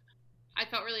people. Like, I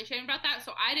felt really ashamed about that,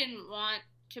 so I didn't want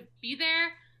to be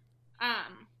there.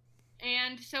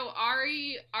 And so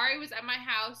Ari was at my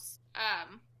house,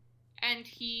 and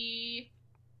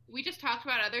we just talked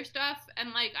about other stuff,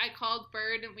 and like I called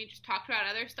Bird and we just talked about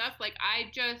other stuff. Like, I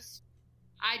just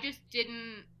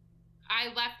didn't. I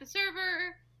left the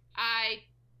server. I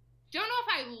don't know if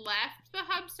I left the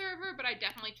hub server, but I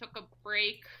definitely took a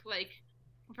break, like,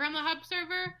 from the hub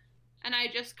server, and I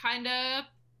just kind of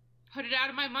put it out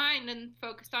of my mind and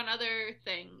focused on other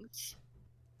things.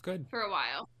 Good. For a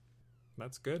while.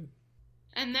 That's good.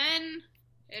 And then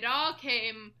it all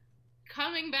came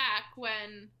coming back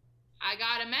when I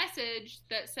got a message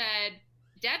that said,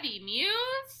 Debbie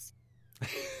Muse?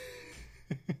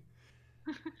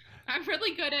 I'm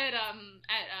really good at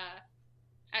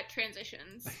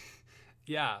transitions.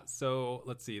 Yeah, so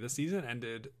let's see. The season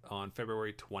ended on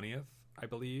February 20th, I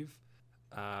believe.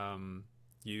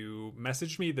 You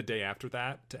messaged me the day after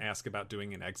that to ask about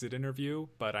doing an exit interview,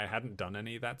 but I hadn't done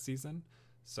any that season,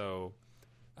 so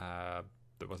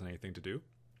there wasn't anything to do.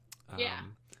 Yeah.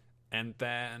 And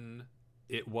then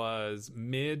it was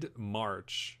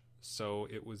mid-March, so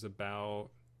it was about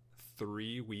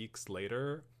 3 weeks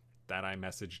later that I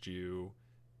messaged you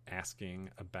asking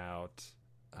about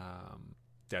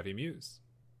Debbie Muse.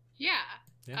 Yeah.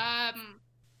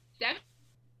 That's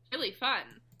really fun.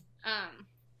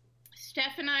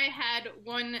 Steph and I had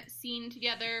one scene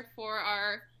together for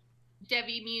our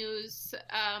Debbie Muse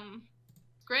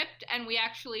script, and we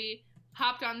actually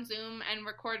hopped on Zoom and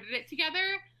recorded it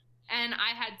together, and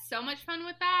I had so much fun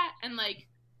with that. And like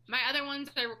my other ones,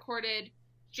 I recorded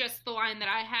just the line that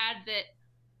I had, that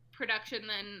production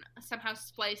then somehow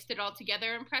spliced it all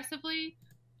together impressively.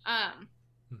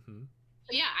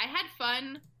 Yeah, I had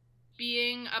fun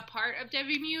being a part of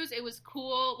Debbie Muse. It was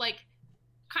cool, like,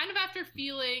 kind of after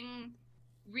feeling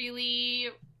really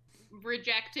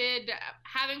rejected,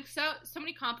 having so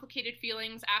many complicated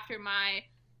feelings after my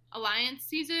Alliance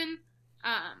season,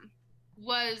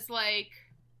 was like,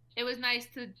 it was nice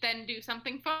to then do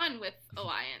something fun with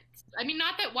Alliance. I mean,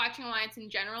 not that watching Alliance in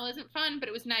general isn't fun, but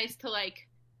it was nice to like,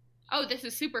 oh, this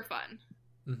is super fun.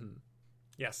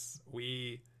 Yes,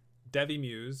 Debbie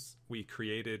Muse, we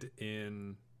created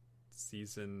in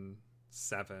season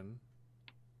 7,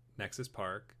 Nexus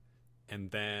Park, and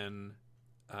then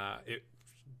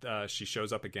she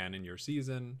shows up again in your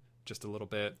season just a little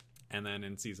bit, and then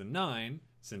in season 9,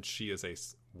 since she is a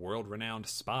world-renowned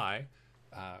spy,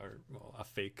 a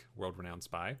fake world-renowned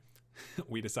spy,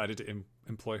 we decided to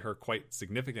employ her quite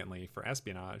significantly for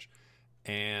espionage.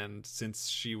 And since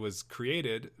she was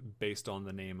created based on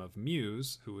the name of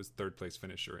Muse, who was third place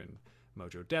finisher in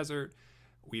Mojo Desert,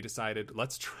 we decided,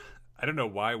 let's try. I don't know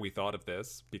why we thought of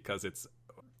this, because it's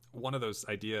one of those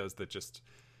ideas that just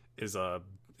is a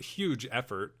huge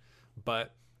effort,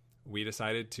 but we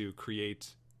decided to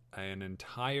create an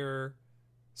entire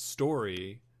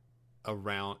story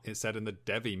around, it's set in the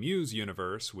Debbie Muse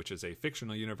universe, which is a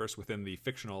fictional universe within the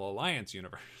fictional Alliance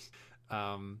universe.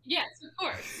 Yes, of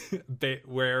course.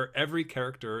 Where every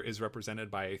character is represented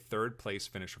by a third place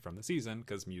finisher from the season,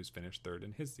 because Muse finished third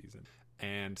in his season.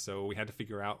 And so we had to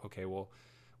figure out, okay, well,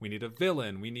 we need a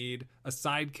villain, we need a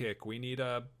sidekick, we need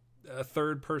a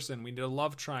third person, we need a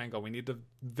love triangle, we need a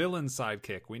villain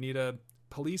sidekick, we need a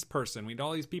police person, we need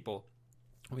all these people,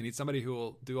 we need somebody who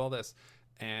will do all this.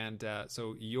 And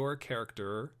so your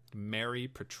character, Mary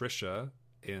Patricia,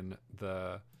 in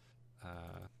the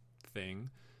thing,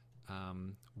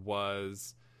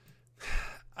 was,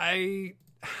 I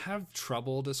have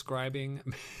trouble describing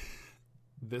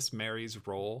this Mary's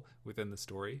role within the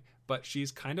story, but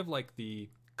she's kind of like the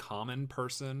common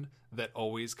person that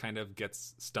always kind of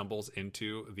stumbles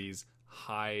into these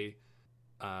high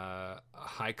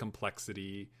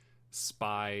complexity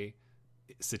spy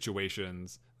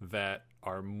situations that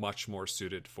are much more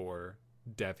suited for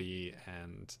Devi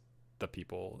and the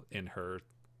people in her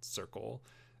circle,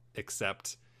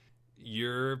 except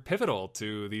you're pivotal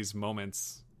to these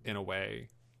moments in a way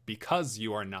because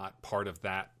you are not part of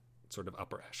that sort of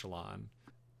upper echelon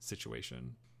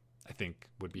situation, I think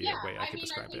would be a way I could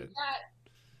describe it.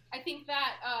 I think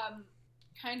that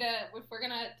kind of, if we're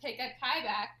going to take a tie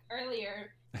back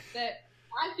earlier, that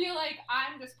I feel like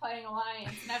I'm just playing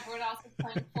Alliance and everyone else is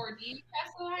playing 4D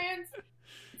Chess Alliance.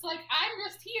 It's like I'm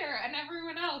just here and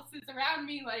everyone else is around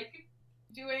me, like,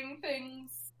 doing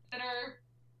things that are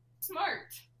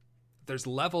smart. There's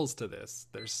levels to this.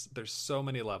 There's so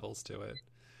many levels to it.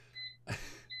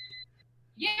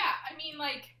 Yeah, I mean,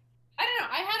 like, I don't know.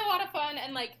 I had a lot of fun,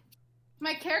 and like,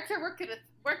 my character worked at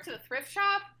a thrift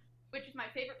shop, which is my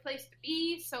favorite place to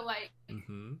be. So like,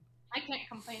 I can't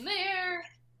complain there.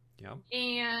 Yep.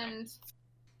 And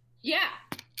yeah.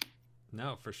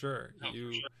 No, for sure.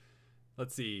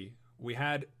 Let's see. We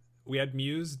had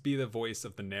Muse be the voice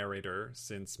of the narrator,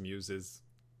 since Muse is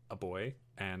a boy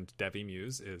and Devi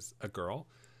Muse is a girl.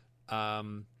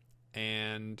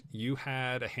 And you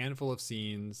had a handful of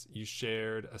scenes. You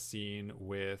shared a scene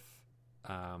with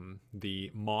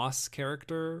the Moss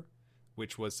character,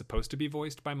 which was supposed to be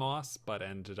voiced by Moss, but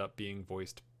ended up being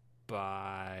voiced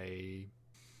by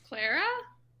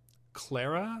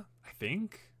Clara, I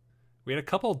think. We had a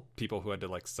couple people who had to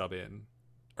like sub in.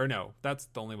 Or no, that's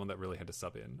the only one that really had to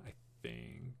sub in, I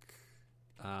think.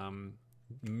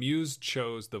 Muse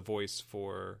chose the voice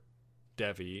for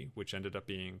Devi, which ended up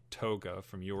being Toga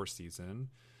from your season.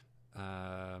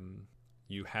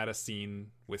 You had a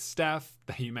scene with Steph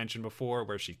that you mentioned before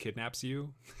where she kidnaps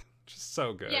you. Just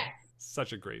so good. Yes.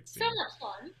 Such a great scene. So much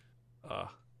fun.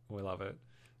 We love it.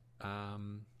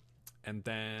 And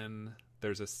then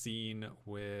there's a scene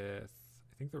with,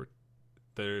 I think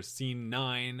there's scene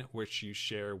 9, which you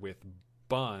share with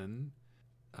Bun.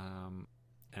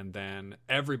 And then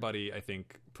everybody, I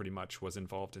think, pretty much was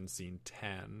involved in scene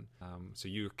 10. So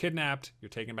you're kidnapped, you're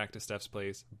taken back to Steph's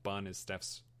place. Bun is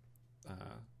Steph's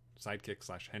sidekick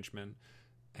 / henchman.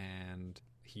 And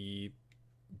he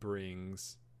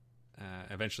brings...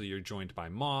 eventually you're joined by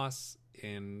Moss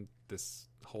in this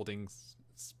holding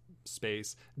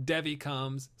space. Devi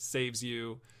comes, saves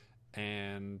you,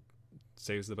 and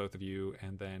saves the both of you.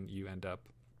 And then you end up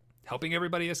helping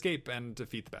everybody escape and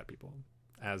defeat the bad people,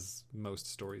 as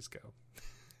most stories go.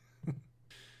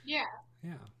 Yeah.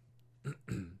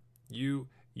 You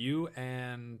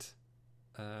and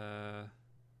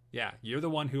you're the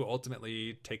one who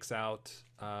ultimately takes out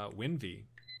Winvy,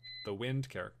 the wind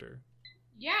character.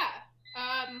 Yeah.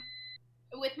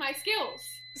 With my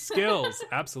Skills,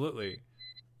 absolutely.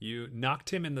 You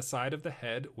knocked him in the side of the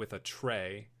head with a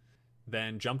tray,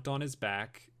 then jumped on his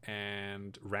back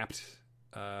and wrapped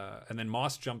and then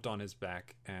Moss jumped on his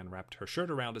back and wrapped her shirt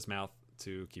around his mouth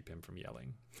to keep him from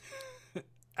yelling.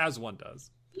 As one does.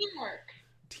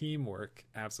 Teamwork,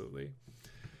 absolutely.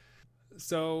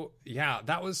 So, yeah,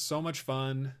 that was so much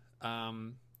fun.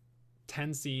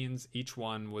 10 scenes. Each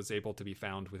one was able to be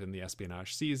found within the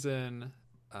espionage season.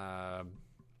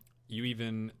 You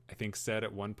even, I think, said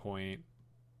at one point,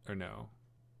 or no.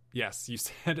 Yes, you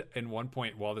said at one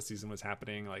point while the season was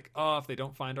happening, like, oh, if they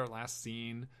don't find our last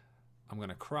scene, I'm going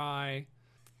to cry.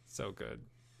 So good.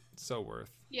 So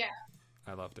worth. Yeah.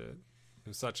 I loved it.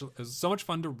 It was so much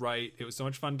fun to write. It was so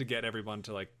much fun to get everyone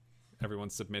to like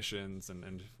everyone's submissions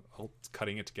and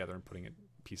cutting it together and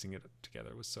piecing it together.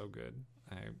 It was so good.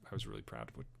 I was really proud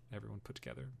of what everyone put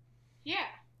together. Yeah.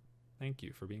 Thank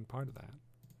you for being part of that.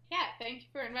 Yeah, thank you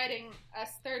for inviting us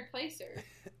third placers.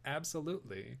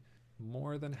 Absolutely.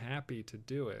 More than happy to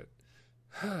do it.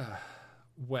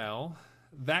 Well,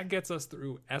 that gets us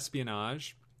through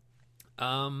espionage.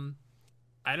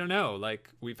 I don't know. Like,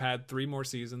 we've had 3 more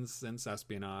seasons since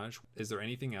espionage. Is there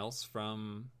anything else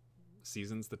from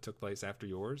seasons that took place after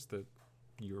yours that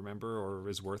you remember or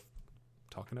is worth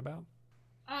talking about?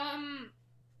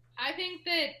 I think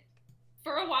that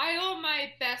for a while,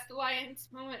 my best Alliance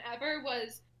moment ever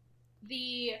was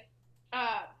the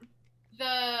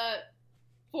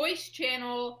voice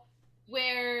channel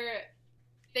where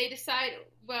they decide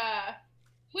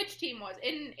which team was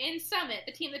in Summit,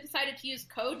 the team that decided to use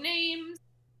code names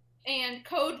and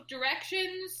code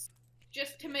directions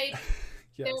just to make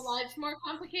yes. their lives more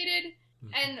complicated,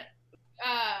 and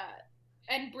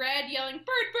Brad yelling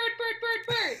bird, bird, bird, bird,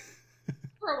 bird.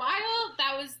 For a while,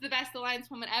 that was the best Alliance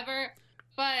moment ever.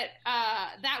 But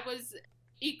that was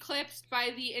eclipsed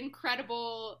by the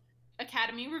incredible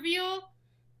Academy reveal.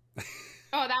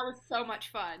 Oh, that was so much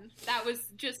fun. That was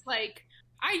just like,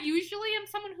 I usually am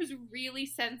someone who's really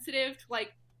sensitive to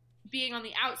like being on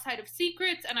the outside of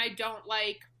secrets, and I don't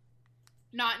like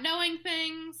not knowing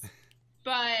things,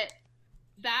 but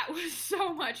that was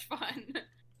so much fun.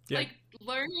 Yeah. Like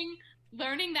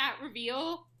learning that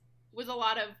reveal was a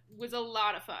lot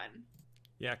of fun.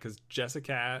 Yeah, because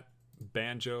Jessica,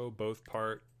 Banjo, both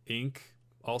part. Ink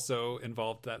also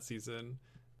involved that season.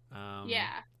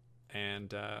 Yeah.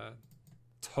 And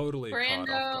totally Brando, caught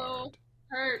off guard.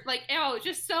 Her, like,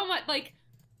 just so much, like,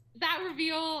 that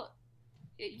reveal,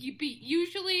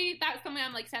 usually that's something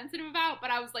I'm, like, sensitive about,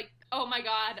 but I was like, oh my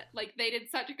god, like, they did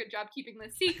such a good job keeping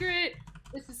this secret.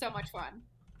 This is so much fun.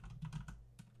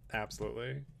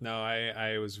 Absolutely. No,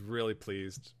 I was really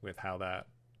pleased with how that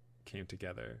came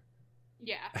together.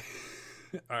 Yeah.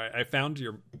 All right, I found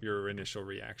your initial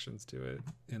reactions to it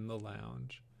in the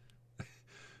lounge.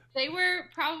 They were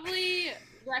probably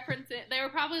they were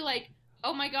probably like,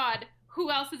 oh my god, who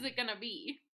else is it gonna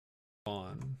be?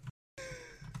 On.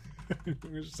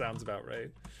 Which sounds about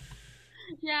right.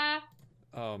 Yeah.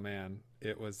 Oh man,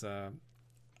 it was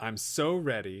I'm so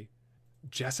ready.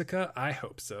 Jessica, I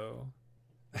hope so.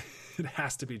 It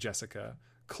has to be Jessica.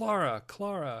 Clara.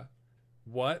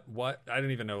 What? I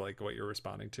didn't even know like what you're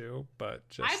responding to, but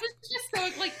just I was just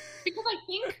so like, because I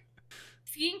think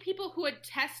seeing people who had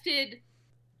tested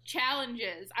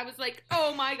challenges, I was like,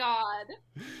 oh my god.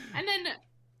 And then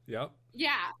yep.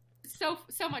 Yeah. So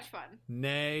much fun.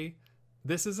 Nay,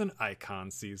 this is an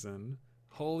icon season.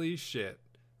 Holy shit.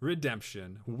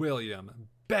 Redemption, William,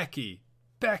 Becky.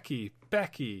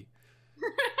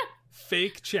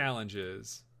 Fake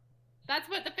challenges. That's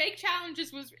what the fake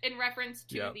challenges was in reference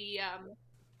to. Yep. The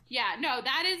yeah, no,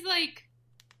 that is like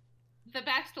the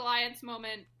best alliance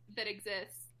moment that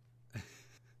exists.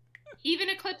 Even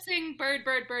eclipsing Bird,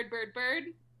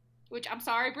 which I'm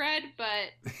sorry, Bread,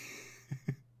 but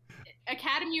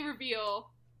Academy reveal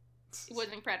was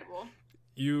incredible.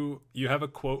 You have a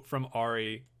quote from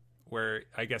Ari where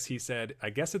I guess he said, I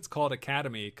guess it's called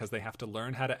Academy because they have to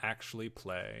learn how to actually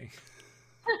play.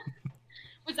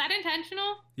 Was that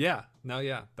intentional? Yeah. No,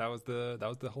 yeah. That was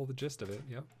the whole gist of it.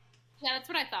 Yep. Yeah, that's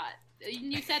what I thought.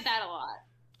 You said that a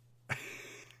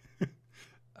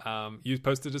lot. You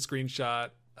posted a screenshot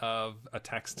of a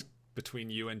text between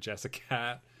you and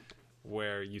Jessica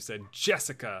where you said,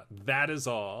 Jessica, that is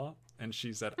all. And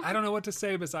she said, I don't know what to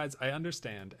say besides I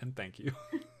understand and thank you.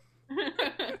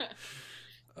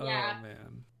 Oh, yeah.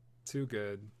 Man. Too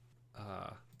good.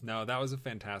 No, that was a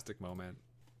fantastic moment.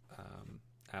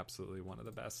 Absolutely one of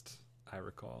the best I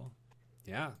recall.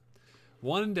 Yeah.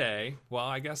 One day, well,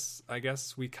 I guess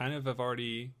we kind of have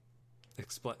already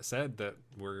said that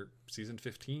season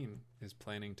 15 is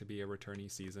planning to be a returnee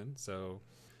season, so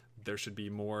there should be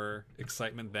more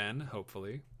excitement then,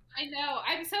 hopefully. I know.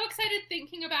 I'm so excited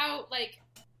thinking about like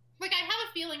I have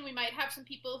a feeling we might have some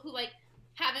people who like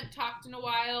haven't talked in a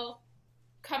while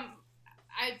come,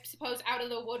 I suppose, out of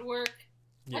the woodwork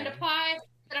and apply.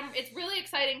 But it's really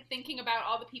exciting thinking about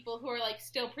all the people who are like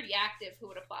still pretty active who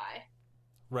would apply.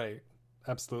 Right.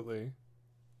 Absolutely.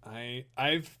 I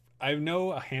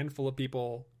know a handful of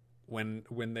people when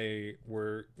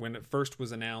it first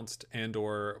was announced and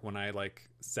or when I like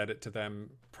said it to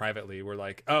them privately, were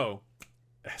like, oh,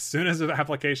 as soon as the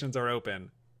applications are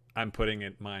open, I'm putting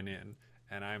mine in.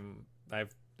 And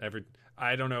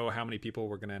I don't know how many people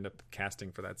we're going to end up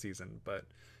casting for that season, but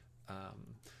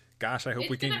gosh, I hope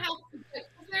we can.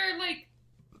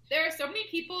 There are so many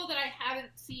people that I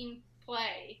haven't seen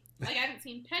play. Like, I haven't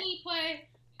seen Penny play.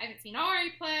 I haven't seen Ari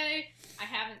play. I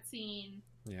haven't seen.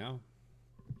 Yeah.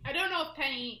 I don't know if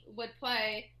Penny would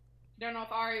play. I don't know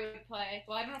if Ari would play.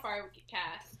 Well, I don't know if Ari would get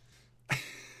cast.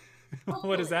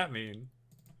 What does that mean?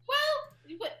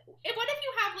 Well, what if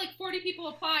you have like 40 people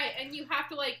apply and you have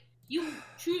to like you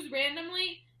choose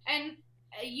randomly and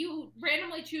you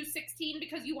randomly choose 16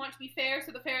 because you want to be fair,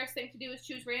 so the fairest thing to do is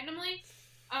choose randomly.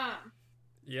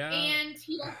 Yeah. And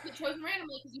he doesn't get chosen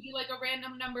randomly because you do like a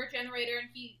random number generator and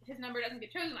his number doesn't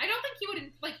get chosen. I don't think he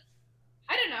would like.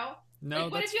 I don't know. No,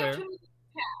 like, that's fair.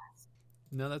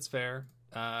 No, that's fair.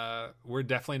 We're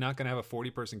definitely not going to have a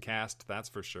 40-person cast. That's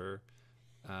for sure.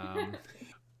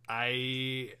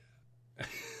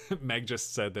 Meg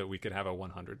just said that we could have a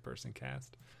 100-person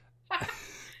cast.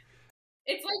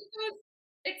 It's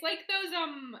like those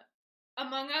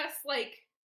Among Us like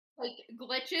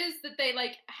glitches that they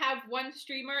like have one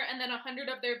streamer and then 100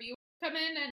 of their viewers come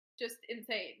in and just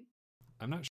insane. I'm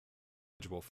not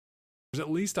sure. There's at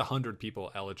least 100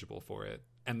 people eligible for it,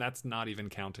 and that's not even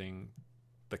counting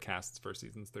the casts for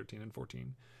seasons 13 and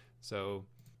 14. So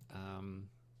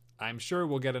I'm sure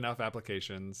we'll get enough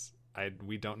applications.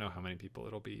 We don't know how many people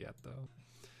it'll be yet, though.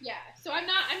 Yeah, so I'm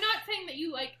not saying that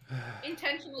you like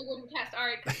intentionally wouldn't cast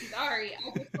Ari because he's Ari.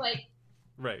 I just like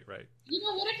right. You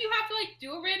know, what if you have to like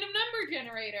do a random number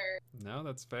generator? No,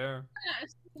 that's fair.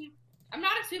 I'm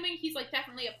not assuming he's like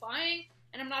definitely applying,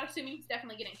 and I'm not assuming he's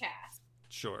definitely getting cast.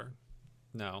 Sure.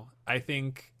 No, I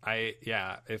think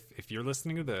if you're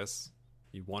listening to this,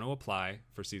 you want to apply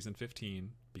for season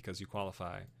 15 because you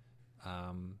qualify.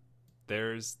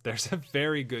 There's a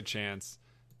very good chance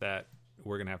that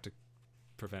we're gonna have to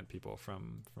prevent people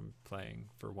from playing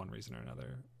for one reason or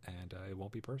another, and it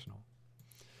won't be personal,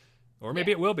 or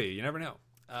maybe it will be. You never know.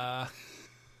 I'm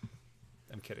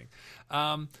kidding.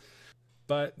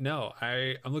 But no,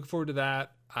 I'm looking forward to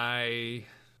that. I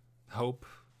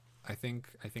think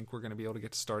we're going to be able to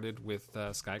get started with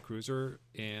Sky Cruiser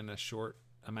in a short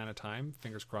amount of time.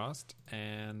 Fingers crossed.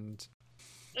 And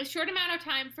a short amount of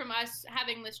time from us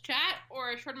having this chat,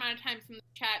 or a short amount of time from the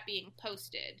chat being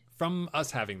posted? From us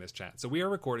having this chat. So we are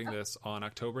recording this on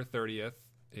October 30th.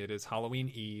 It is Halloween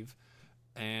Eve,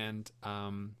 and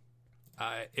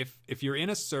if you're in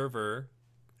a server,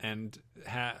 and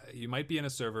you might be in a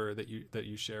server that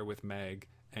you share with Meg,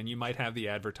 and you might have the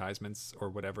advertisements or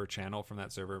whatever channel from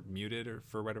that server muted or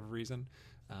for whatever reason.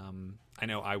 I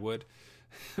know I would.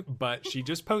 But she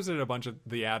just posted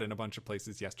the ad in a bunch of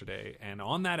places yesterday, and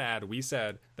on that ad we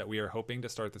said that we are hoping to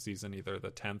start the season either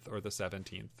the 10th or the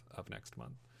 17th of next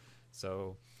month.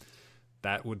 So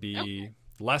that would be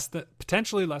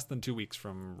potentially less than 2 weeks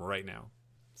from right now.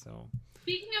 So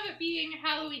speaking of it being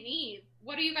Halloween Eve,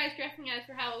 what are you guys dressing as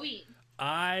for Halloween?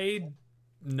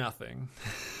 Nothing.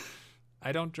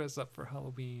 I don't dress up for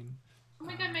Halloween. Oh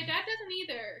my god, my dad doesn't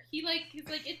either. He's like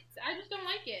I just don't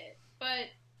like it. But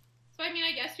so I mean,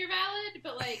 I guess you're valid,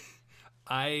 but like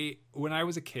when I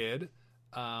was a kid,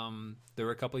 there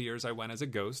were a couple of years I went as a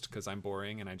ghost because I'm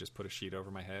boring and I just put a sheet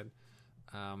over my head.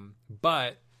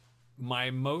 But my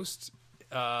most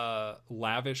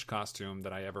lavish costume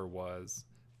that I ever was,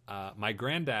 my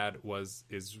granddad was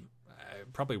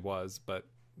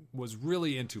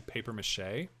really into paper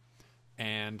mache,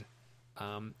 and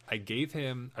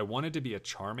I wanted to be a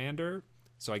Charmander.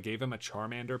 So I gave him a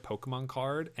Charmander Pokemon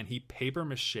card, and he paper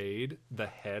mached the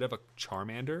head of a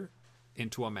Charmander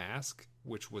into a mask,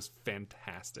 which was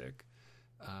fantastic.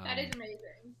 That is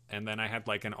amazing. And then I had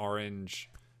like an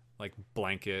orange like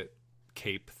blanket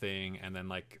cape thing, and then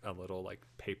like a little like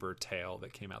paper tail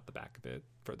that came out the back of it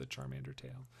for the Charmander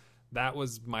tail. That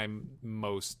was my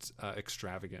most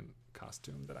extravagant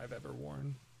costume that I've ever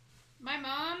worn. My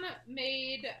mom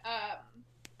made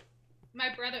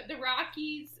my brother, the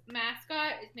Rockies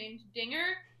mascot is named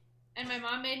Dinger, and my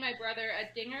mom made my brother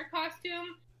a Dinger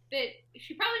costume that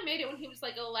she probably made it when he was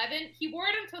like 11. He wore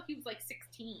it until he was like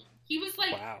 16. He was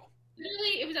like, wow.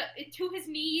 Literally, it was to his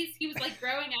knees. He was like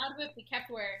growing out of it, but he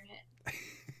kept wearing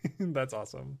it. That's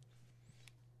awesome.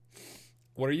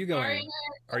 What are you going?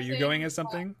 Are you going as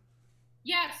something?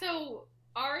 Yeah, so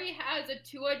Ari has a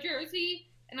Tua jersey,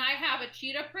 and I have a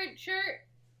cheetah print shirt,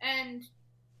 and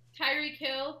Tyreek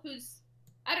Hill, who's,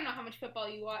 I don't know how much football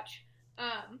you watch.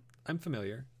 I'm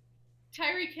familiar.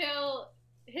 Tyreek Hill,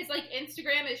 his like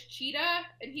Instagram is Cheetah,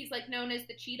 and he's like known as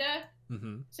the Cheetah.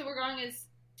 Mm-hmm. So we're going as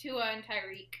Tua and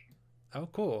Tyreek. Oh,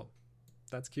 cool.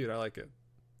 That's cute. I like it.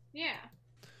 Yeah.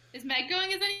 Is Meg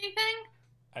going as anything?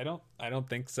 I don't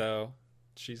think so.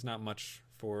 She's not much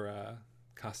for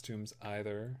costumes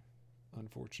either,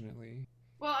 unfortunately.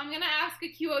 Well, I'm going to ask a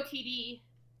QOTD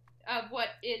of what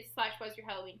is / was your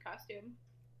Halloween costume.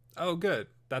 Oh, good.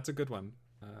 That's a good one.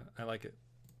 I like it.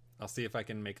 I'll see if I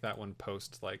can make that one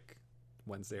post like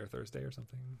Wednesday or Thursday or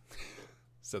something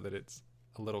so that it's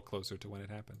a little closer to when it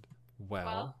happened.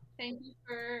 Well, thank you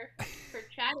for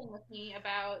chatting with me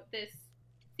about this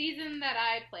season that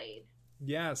I played.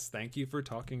 Yes, thank you for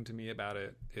talking to me about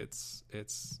it. It's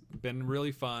been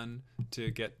really fun to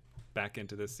get back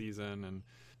into this season and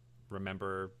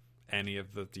remember any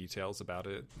of the details about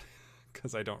it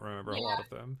because I don't remember a lot of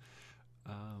them.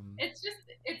 It's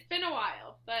been a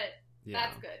while, but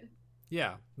that's good.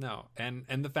 Yeah, no. And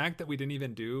the fact that we didn't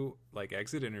even do like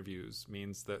exit interviews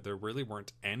means that there really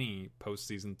weren't any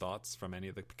postseason thoughts from any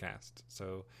of the cast.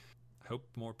 So I hope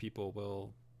more people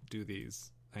will do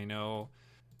these. I know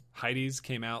Heidi's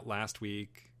came out last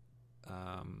week.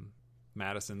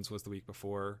 Madison's was the week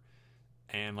before.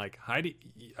 And like Heidi,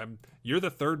 you're the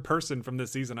third person from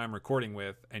this season I'm recording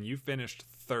with, and you finished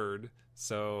third.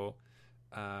 So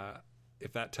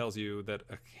if that tells you that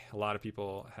a lot of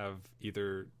people have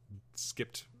either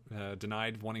skipped,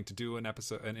 denied wanting to do an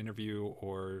interview,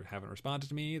 or haven't responded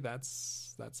to me,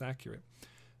 that's accurate.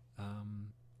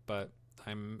 but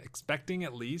I'm expecting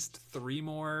at least 3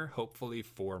 more, hopefully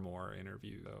 4 more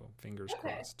interviews. So fingers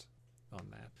crossed on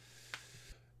that.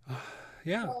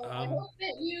 Yeah. So I hope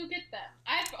that you get them.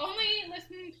 I've only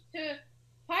listened to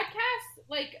podcasts.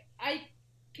 Like, I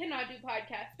cannot do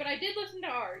podcasts, but I did listen to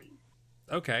Ari.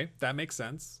 Okay, that makes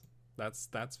sense.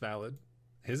 That's valid.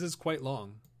 His is quite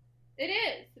long. It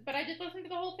is, but I did listen to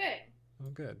the whole thing.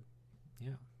 Oh, good.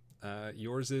 Yeah.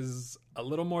 Yours is a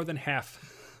little more than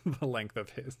half the length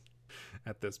of his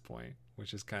at this point,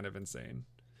 which is kind of insane.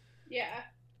 Yeah.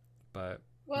 But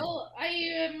well,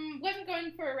 I wasn't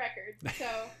going for a record,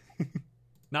 so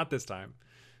not this time.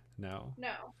 No.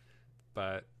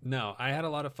 But no, I had a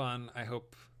lot of fun. I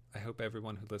hope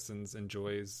everyone who listens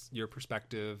enjoys your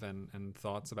perspective and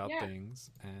thoughts about things.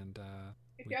 And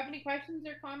if you have any questions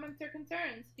or comments or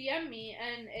concerns, DM me,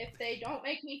 and if they don't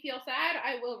make me feel sad,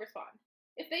 I will respond.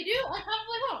 If they do, I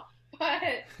probably won't.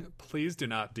 But please do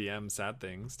not DM sad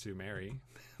things to Mary.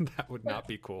 That would not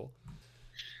be cool.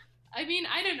 I mean,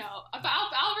 I don't know.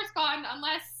 I'll respond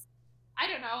unless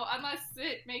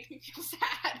it makes me feel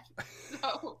sad.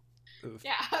 So,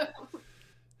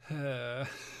 yeah.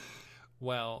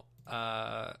 Well,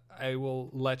 I will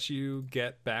let you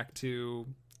get back to,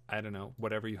 I don't know,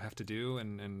 whatever you have to do,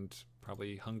 and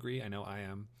probably hungry. I know I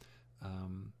am.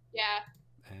 Yeah.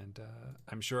 And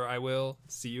I'm sure I will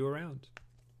see you around.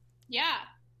 Yeah,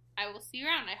 I will see you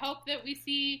around. I hope that we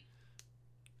see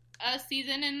a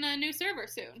season in the new server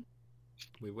soon.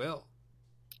 We will.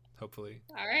 Hopefully.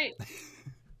 All right.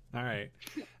 All right.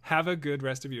 Have a good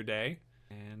rest of your day,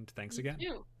 and thanks again.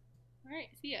 You too. All right.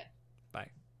 See ya.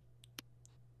 Bye.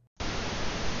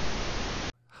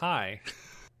 Hi.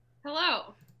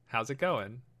 Hello. How's it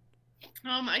going?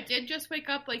 I did just wake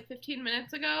up like 15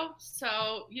 minutes ago,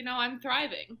 so, I'm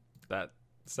thriving. That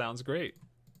sounds great.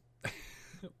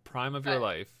 Prime of your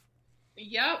life.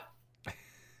 Yep.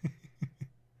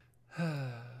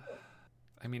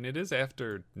 I mean, it is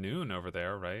afternoon over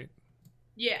there, right?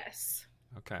 Yes.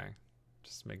 Okay.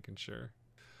 Just making sure.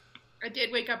 I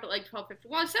did wake up at like 12:50.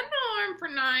 Well, I set an alarm for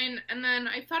 9, and then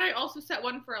I thought I also set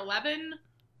one for 11,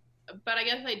 but I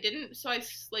guess I didn't, so I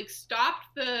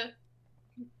stopped the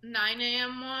 9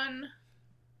 a.m. one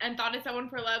and thought I set one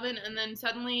for 11, and then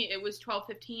suddenly it was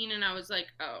 12:15, and I was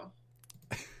like, oh.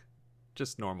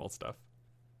 Just normal stuff.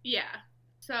 Yeah.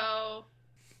 So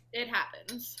it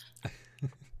happens.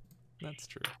 That's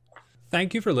true.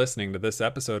 Thank you for listening to this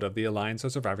episode of the Alliance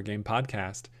of Survivor Game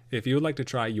podcast. If you would like to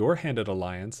try your hand at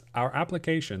Alliance, our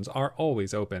applications are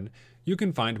always open. You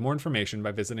can find more information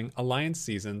by visiting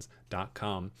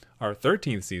allianceseasons.com. Our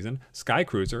 13th season, Sky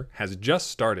Cruiser, has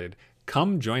just started.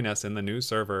 Come join us in the new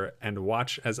server and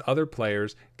watch as other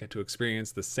players get to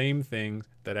experience the same thing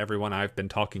that everyone I've been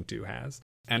talking to has.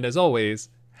 And as always,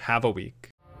 have a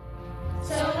week.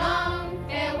 So long,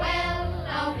 farewell,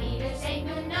 I'll be to say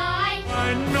goodnight.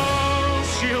 I know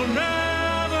she'll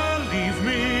never leave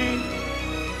me,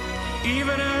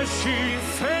 even as she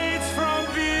fades from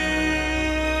view.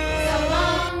 So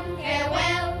long,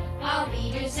 farewell, I'll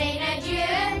be to say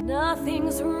adieu.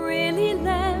 Nothing's really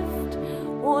left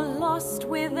or lost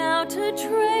without a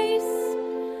trace.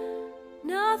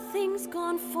 Nothing's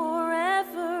gone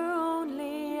forever